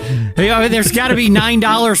cans. There's got to be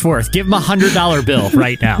 $9 worth. Give them a $100 bill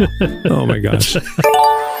right now. Oh my gosh. That's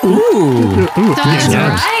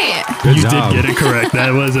right. You did get it correct.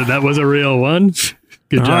 That was a real one.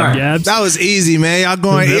 Good job, right. Gabs. That was easy, man. Y'all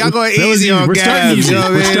going easy on We're starting Gabs. easy. You know what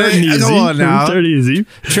I We're mean? starting easy. Come on now. We're starting easy.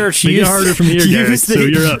 Church, Make it harder from here, Garrett. So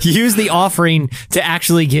you're up. Use the offering to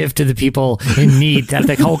actually give to the people in need that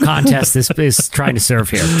the whole contest is trying to serve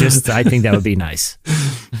here. I think that would be nice.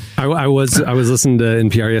 I was listening to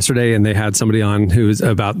NPR yesterday, and they had somebody on who's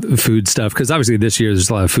about food stuff, because obviously this year there's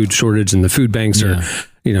a lot of food shortage, and the food banks are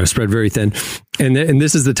spread very thin. And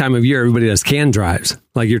this is the time of year everybody does can drives,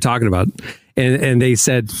 like you're talking about. And they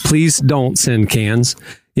said, please don't send cans.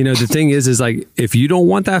 The thing is like, if you don't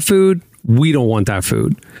want that food, we don't want that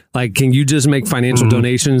food. Like, can you just make financial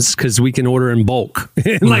donations? Because we can order in bulk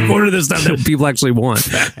and order the stuff that people actually want.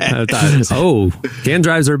 I thought, can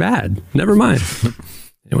drives are bad. Never mind.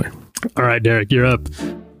 Anyway. All right, Derek, you're up.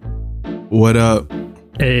 What up?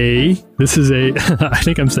 This is I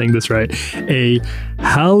think I'm saying this right, a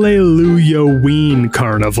Hallelujah-ween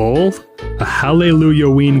carnival. A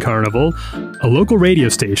Hallelujah-ween carnival. A local radio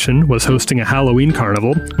station was hosting a Halloween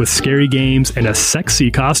carnival with scary games and a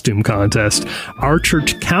sexy costume contest. Our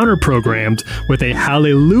church counter-programmed with a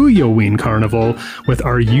Hallelujah-ween carnival with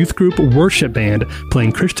our youth group worship band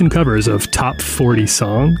playing Christian covers of top 40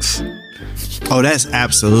 songs. Oh, that's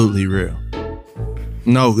absolutely real.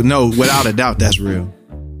 No, without a doubt, that's real.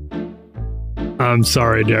 I'm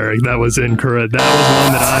sorry, Derek. That was incorrect. That was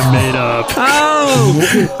one that I made up. Oh,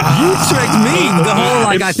 you tricked me. The whole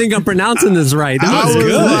I think I'm pronouncing this right. That was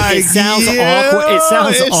good. Like, it sounds awkward. It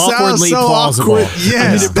sounds awkwardly so plausible. Awkward.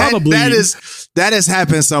 Yes, that has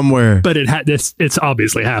happened somewhere. But it's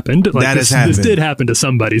obviously happened. Has happened. This did happen to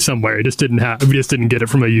somebody somewhere. It just didn't happen. We just didn't get it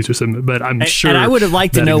from a user. But I'm sure. And I would have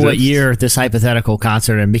liked to know what year this hypothetical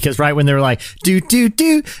concert in, because right when they were like, do,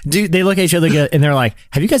 they look at each other and they're like,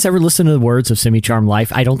 have you guys ever listened to the words of Semi-Charmed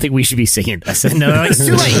Life? I don't think we should be singing this. And they're like, it's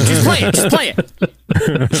too late. Just play it.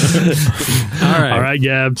 All right,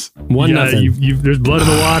 Gabs. 1-0. There's blood in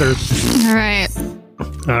the water.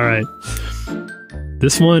 All right.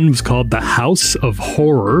 This one was called The House of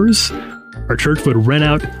Horrors. Our church would rent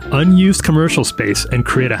out unused commercial space and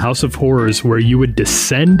create a house of horrors where you would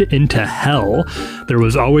descend into hell. There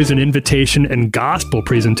was always an invitation and gospel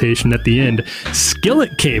presentation at the end.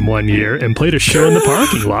 Skillet came one year and played a show in the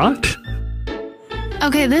parking lot.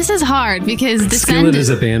 Okay, this is hard because Skillet is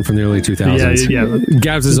a band from the early 2000s. Yeah.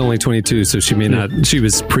 Gabs is only 22, so she may not. She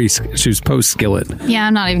was post Skillet. Yeah,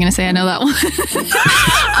 I'm not even going to say I know that one.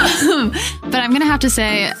 But I'm going to have to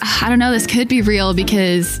say, I don't know, this could be real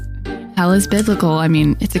because hell is biblical. I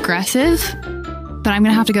mean, it's aggressive, but I'm going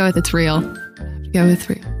to have to go with it's real.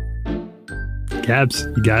 Gabs,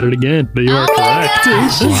 you got it again. But you are correct.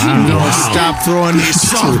 Wow. Stop throwing these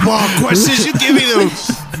softball questions. You give me them.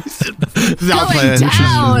 Going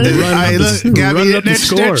down. Hey, look, Gabby,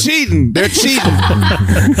 they're cheating. They're cheating.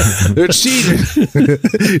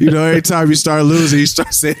 Every time you start losing, you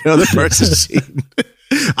start saying the other person's cheating.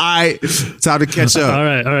 All right, time to catch up. All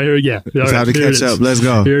right, here time to catch up. Let's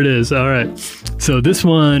go. Here it is. All right. So this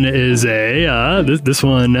one is this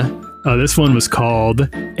one was called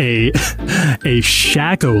a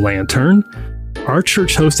Shack-O-Lantern. Our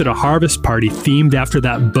church hosted a harvest party themed after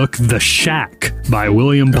that book, The Shack, by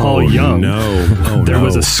William Paul Young. There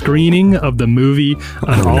was a screening of the movie,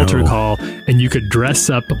 an altar call, and you could dress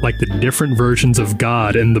up like the different versions of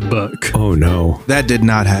God in the book. Oh, no. That did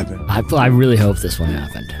not happen. I really hope this one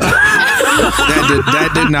happened.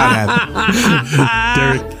 That did not happen.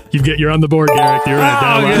 Derek, you're on the board, Derek. You're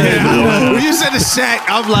right. When you said the Shack,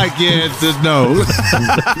 I'm like, no.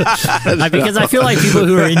 Because I feel like people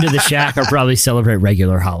who are into the Shack are probably celebrate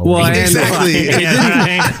regular Halloween. Well, exactly.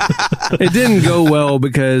 It didn't go well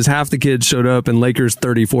because half the kids showed up in Lakers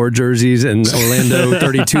 34 jerseys and Orlando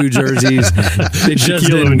 32 jerseys. They just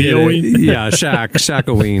didn't get it. Yeah,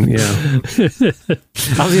 Shack-O-ween. Yeah. I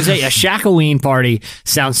was going to say, a Shack-O-ween party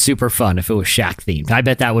sounds super fun if it was Shack themed. I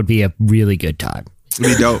bet that would be a really good time.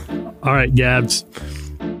 It'd be dope. All right, Gabs.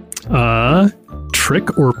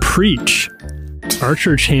 Trick or Preach. Our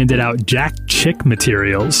church handed out Jack Chick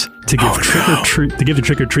materials to give to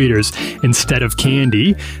trick-or-treaters instead of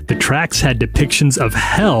candy. The tracks had depictions of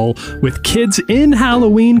hell with kids in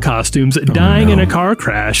Halloween costumes dying in a car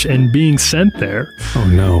crash and being sent there. Oh,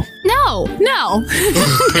 no. No.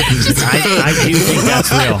 I do think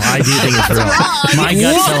that's real. I do think it's real. My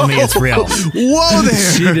gut's telling me it's real. Whoa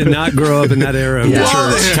there. She did not grow up in that era of the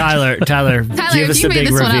church. Tyler, give us if you the made big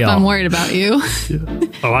this reveal. one up, I'm worried about you.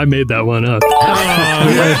 Oh, I made that one up.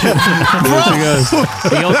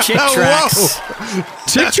 The old chick tracks.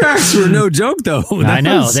 Chick tracks were no joke, though. I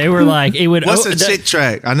know. They were like, it would. What's a chick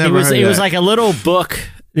track? I never heard of It was that. like a little book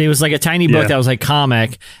It was like a tiny book that was like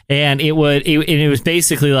comic, and it was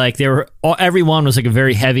basically like everyone was like a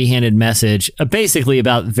very heavy-handed message, basically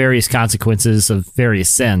about various consequences of various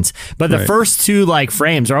sins. But the first two like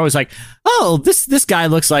frames are always like, oh, this guy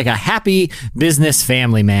looks like a happy business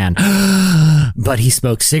family man, but he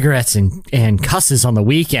smokes cigarettes and cusses on the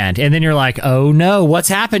weekend. And then you're like, oh no, what's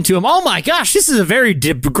happened to him? Oh my gosh, this is a very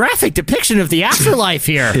graphic depiction of the afterlife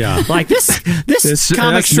here. Like this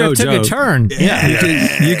comic strip took a turn.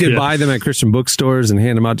 You could buy them at Christian bookstores and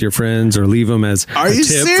hand them out to your friends, or leave them as a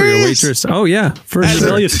tip for your waitress. Oh yeah, for sure.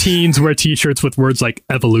 Rebellious teens wear T-shirts with words like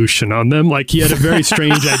 "evolution" on them. Like he had a very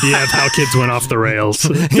strange idea of how kids went off the rails.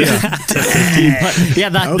 The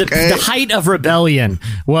height of rebellion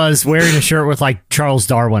was wearing a shirt with like Charles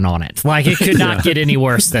Darwin on it. Like it could not get any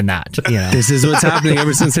worse than that. You know? This is what's happening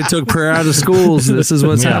ever since they took prayer out of schools. This is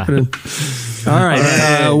what's happening. All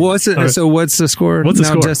right. What's it? So what's the score? What's the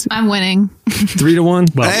score? I'm winning.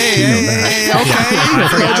 3-1. Okay. Well, I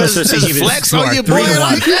forgot I was supposed to give you the Flex score. on your boy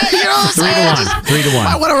like that. You know what I'm saying? 3-1.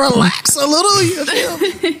 I want to relax a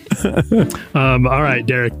little. All right,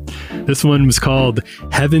 Derek. This one was called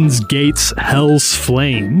Heaven's Gates, Hell's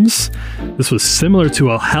Flames. This was similar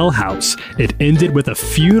to a hell house. It ended with a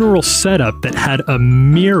funeral setup that had a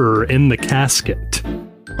mirror in the casket.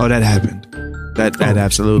 Oh, that happened. That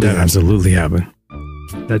absolutely happened.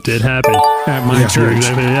 That did happen. At my church.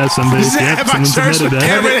 Someone submitted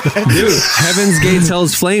that. Dude, Heaven's Gates,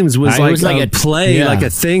 Hell's Flames was like a play, like a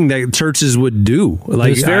thing that churches would do. Like,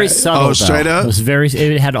 it was very subtle. Oh, straight up?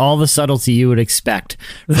 It had all the subtlety you would expect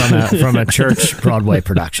from a church Broadway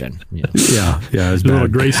production. Yeah, it was a little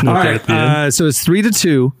grace note at the end. So it's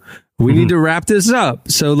 3-2. We need to wrap this up.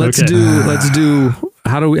 So let's do.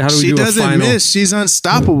 How do we do a final? She doesn't miss. She's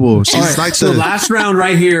unstoppable. She's like the last round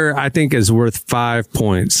right here. I think is worth 5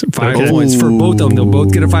 points. 5 points for both of them. They'll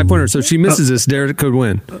both get a 5-pointer. So if she misses this, Derek could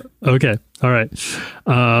win. Okay. All right.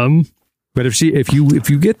 But if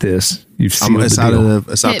you get this, you've seen it's out of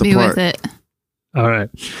the Hit me park. with it. All right.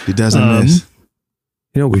 He doesn't miss.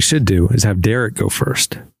 You know what we should do is have Derek go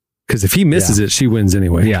first. Because if he misses it, she wins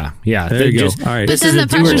anyway. Yeah. There you go. All right. But then the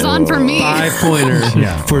pressure's on for me. 5-pointer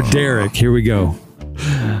for Derek. Here we go.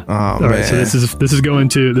 All right. So this is going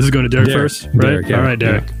to Derek first, right? Derek, yeah. All right,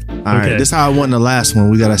 Derek. All right. This is how I won the last one.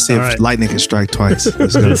 We gotta see if lightning can strike twice.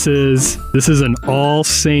 This is an All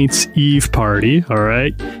Saints Eve party. All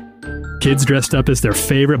right. Kids dressed up as their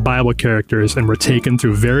favorite Bible characters and were taken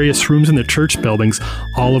through various rooms in the church buildings,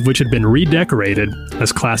 all of which had been redecorated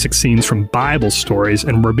as classic scenes from Bible stories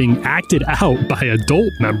and were being acted out by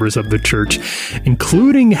adult members of the church,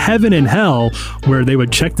 including heaven and hell, where they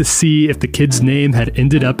would check to see if the kid's name had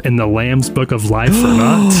ended up in the Lamb's Book of Life or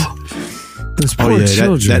not. Those poor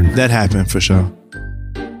children. That happened for sure.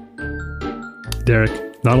 Derek,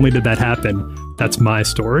 not only did that happen, that's my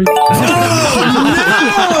story. Dang,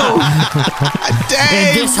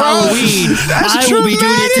 and this Halloween, I will be doing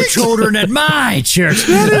it to children at my church.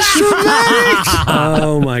 That is traumatic.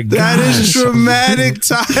 Oh my god, that is traumatic,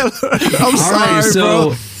 Tyler. I'm sorry,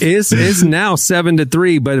 so it's now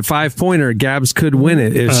 7-3, but a 5-pointer. Gabs could win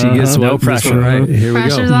it if she gets no pressure. Right here, we go.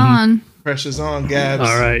 Pressure's on. Pressure's on, Gabs.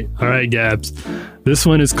 All right, Gabs. This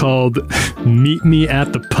one is called "Meet Me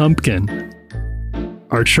at the Pumpkin."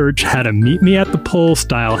 Our church had a Meet Me at the Pole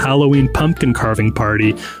style Halloween pumpkin carving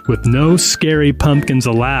party with no scary pumpkins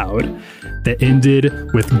allowed that ended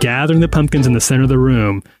with gathering the pumpkins in the center of the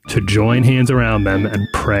room to join hands around them and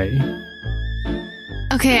pray.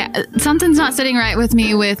 Okay, something's not sitting right with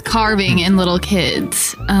me with carving and little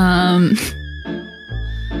kids. I'm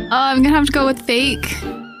gonna have to go with fake.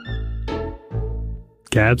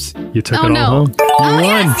 Gabs, you took Oh, it all no. home. Oh,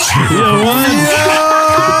 You won.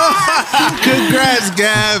 Congrats,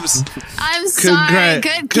 Gabs. I'm sorry.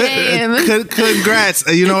 Good game. Congrats.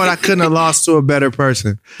 You know what? I couldn't have lost to a better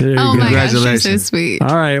person. Oh my gosh, you're Congratulations. so sweet.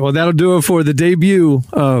 All right, well, that'll do it for the debut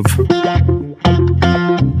of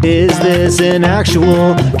Is this an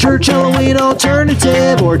actual church Halloween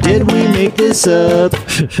alternative, or did we make this up?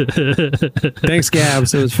 Thanks,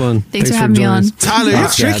 Gabs. It was fun. Thanks for having me joining on. us. Tyler, you're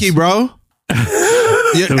tricky, bro.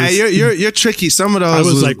 You're tricky. Some of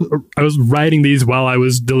those. I was writing these while I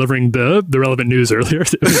was delivering the relevant news earlier.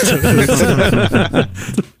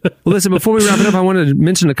 Well, listen, before we wrap it up, I wanted to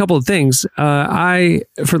mention a couple of things. I,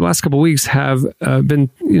 for the last couple of weeks, have been,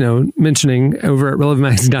 mentioning over at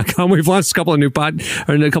relevantmagazine.com, we've launched a couple of new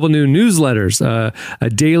newsletters, a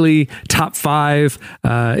daily top 5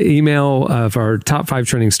 email of our top 5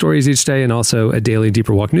 trending stories each day, and also a daily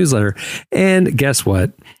Deeper Walk newsletter. And guess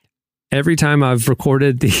what? Every time I've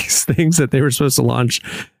recorded these things that they were supposed to launch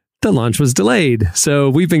the launch was delayed. So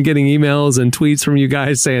we've been getting emails and tweets from you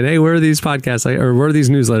guys saying, hey, where are these podcasts? Or where are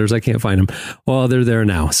these newsletters? I can't find them. Well, they're there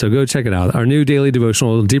now. So go check it out. Our new daily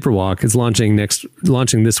devotional, Deeper Walk, is launching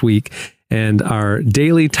this week. And our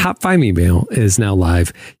daily top 5 email is now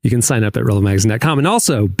live. You can sign up at relevantmagazine.com. And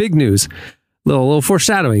also, big news, little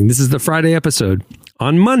foreshadowing. This is the Friday episode.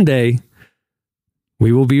 On Monday,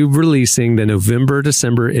 we will be releasing the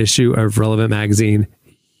November-December issue of Relevant Magazine.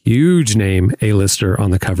 Huge name, A-lister on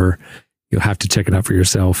the cover. You'll have to check it out for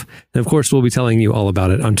yourself. And of course, we'll be telling you all about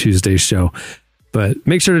it on Tuesday's show. But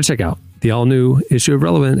make sure to check out the all-new issue of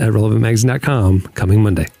Relevant at relevantmagazine.com coming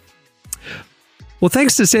Monday. Well,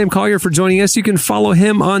 thanks to Sam Collier for joining us. You can follow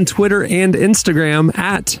him on Twitter and Instagram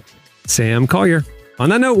at Sam Collier. On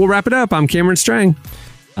that note, we'll wrap it up. I'm Cameron Strang.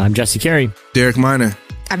 I'm Jesse Carey. Derek Miner.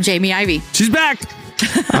 I'm Jamie Ivey. She's back.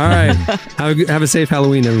 All right. Have a safe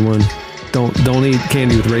Halloween, everyone. Don't eat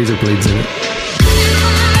candy with razor blades in it.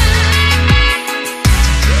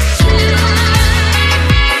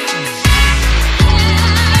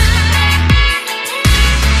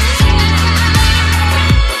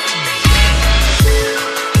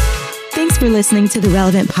 Thanks for listening to the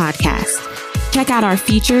Relevant Podcast. Check out our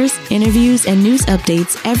features, interviews, and news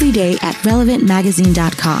updates every day at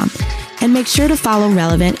relevantmagazine.com. And make sure to follow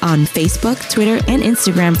Relevant on Facebook, Twitter, and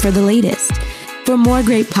Instagram for the latest. For more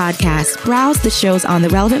great podcasts, browse the shows on the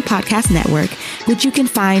Relevant Podcast Network, which you can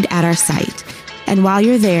find at our site. And while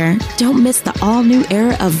you're there, don't miss the all-new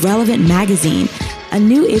era of Relevant Magazine. A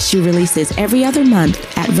new issue releases every other month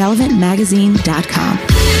at relevantmagazine.com.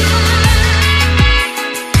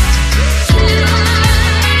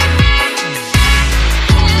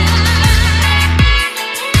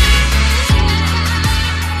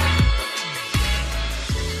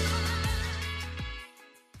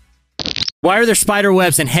 Why are there spider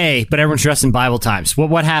webs and hay, but everyone's dressed in Bible times?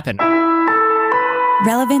 What happened?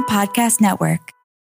 Relevant Podcast Network.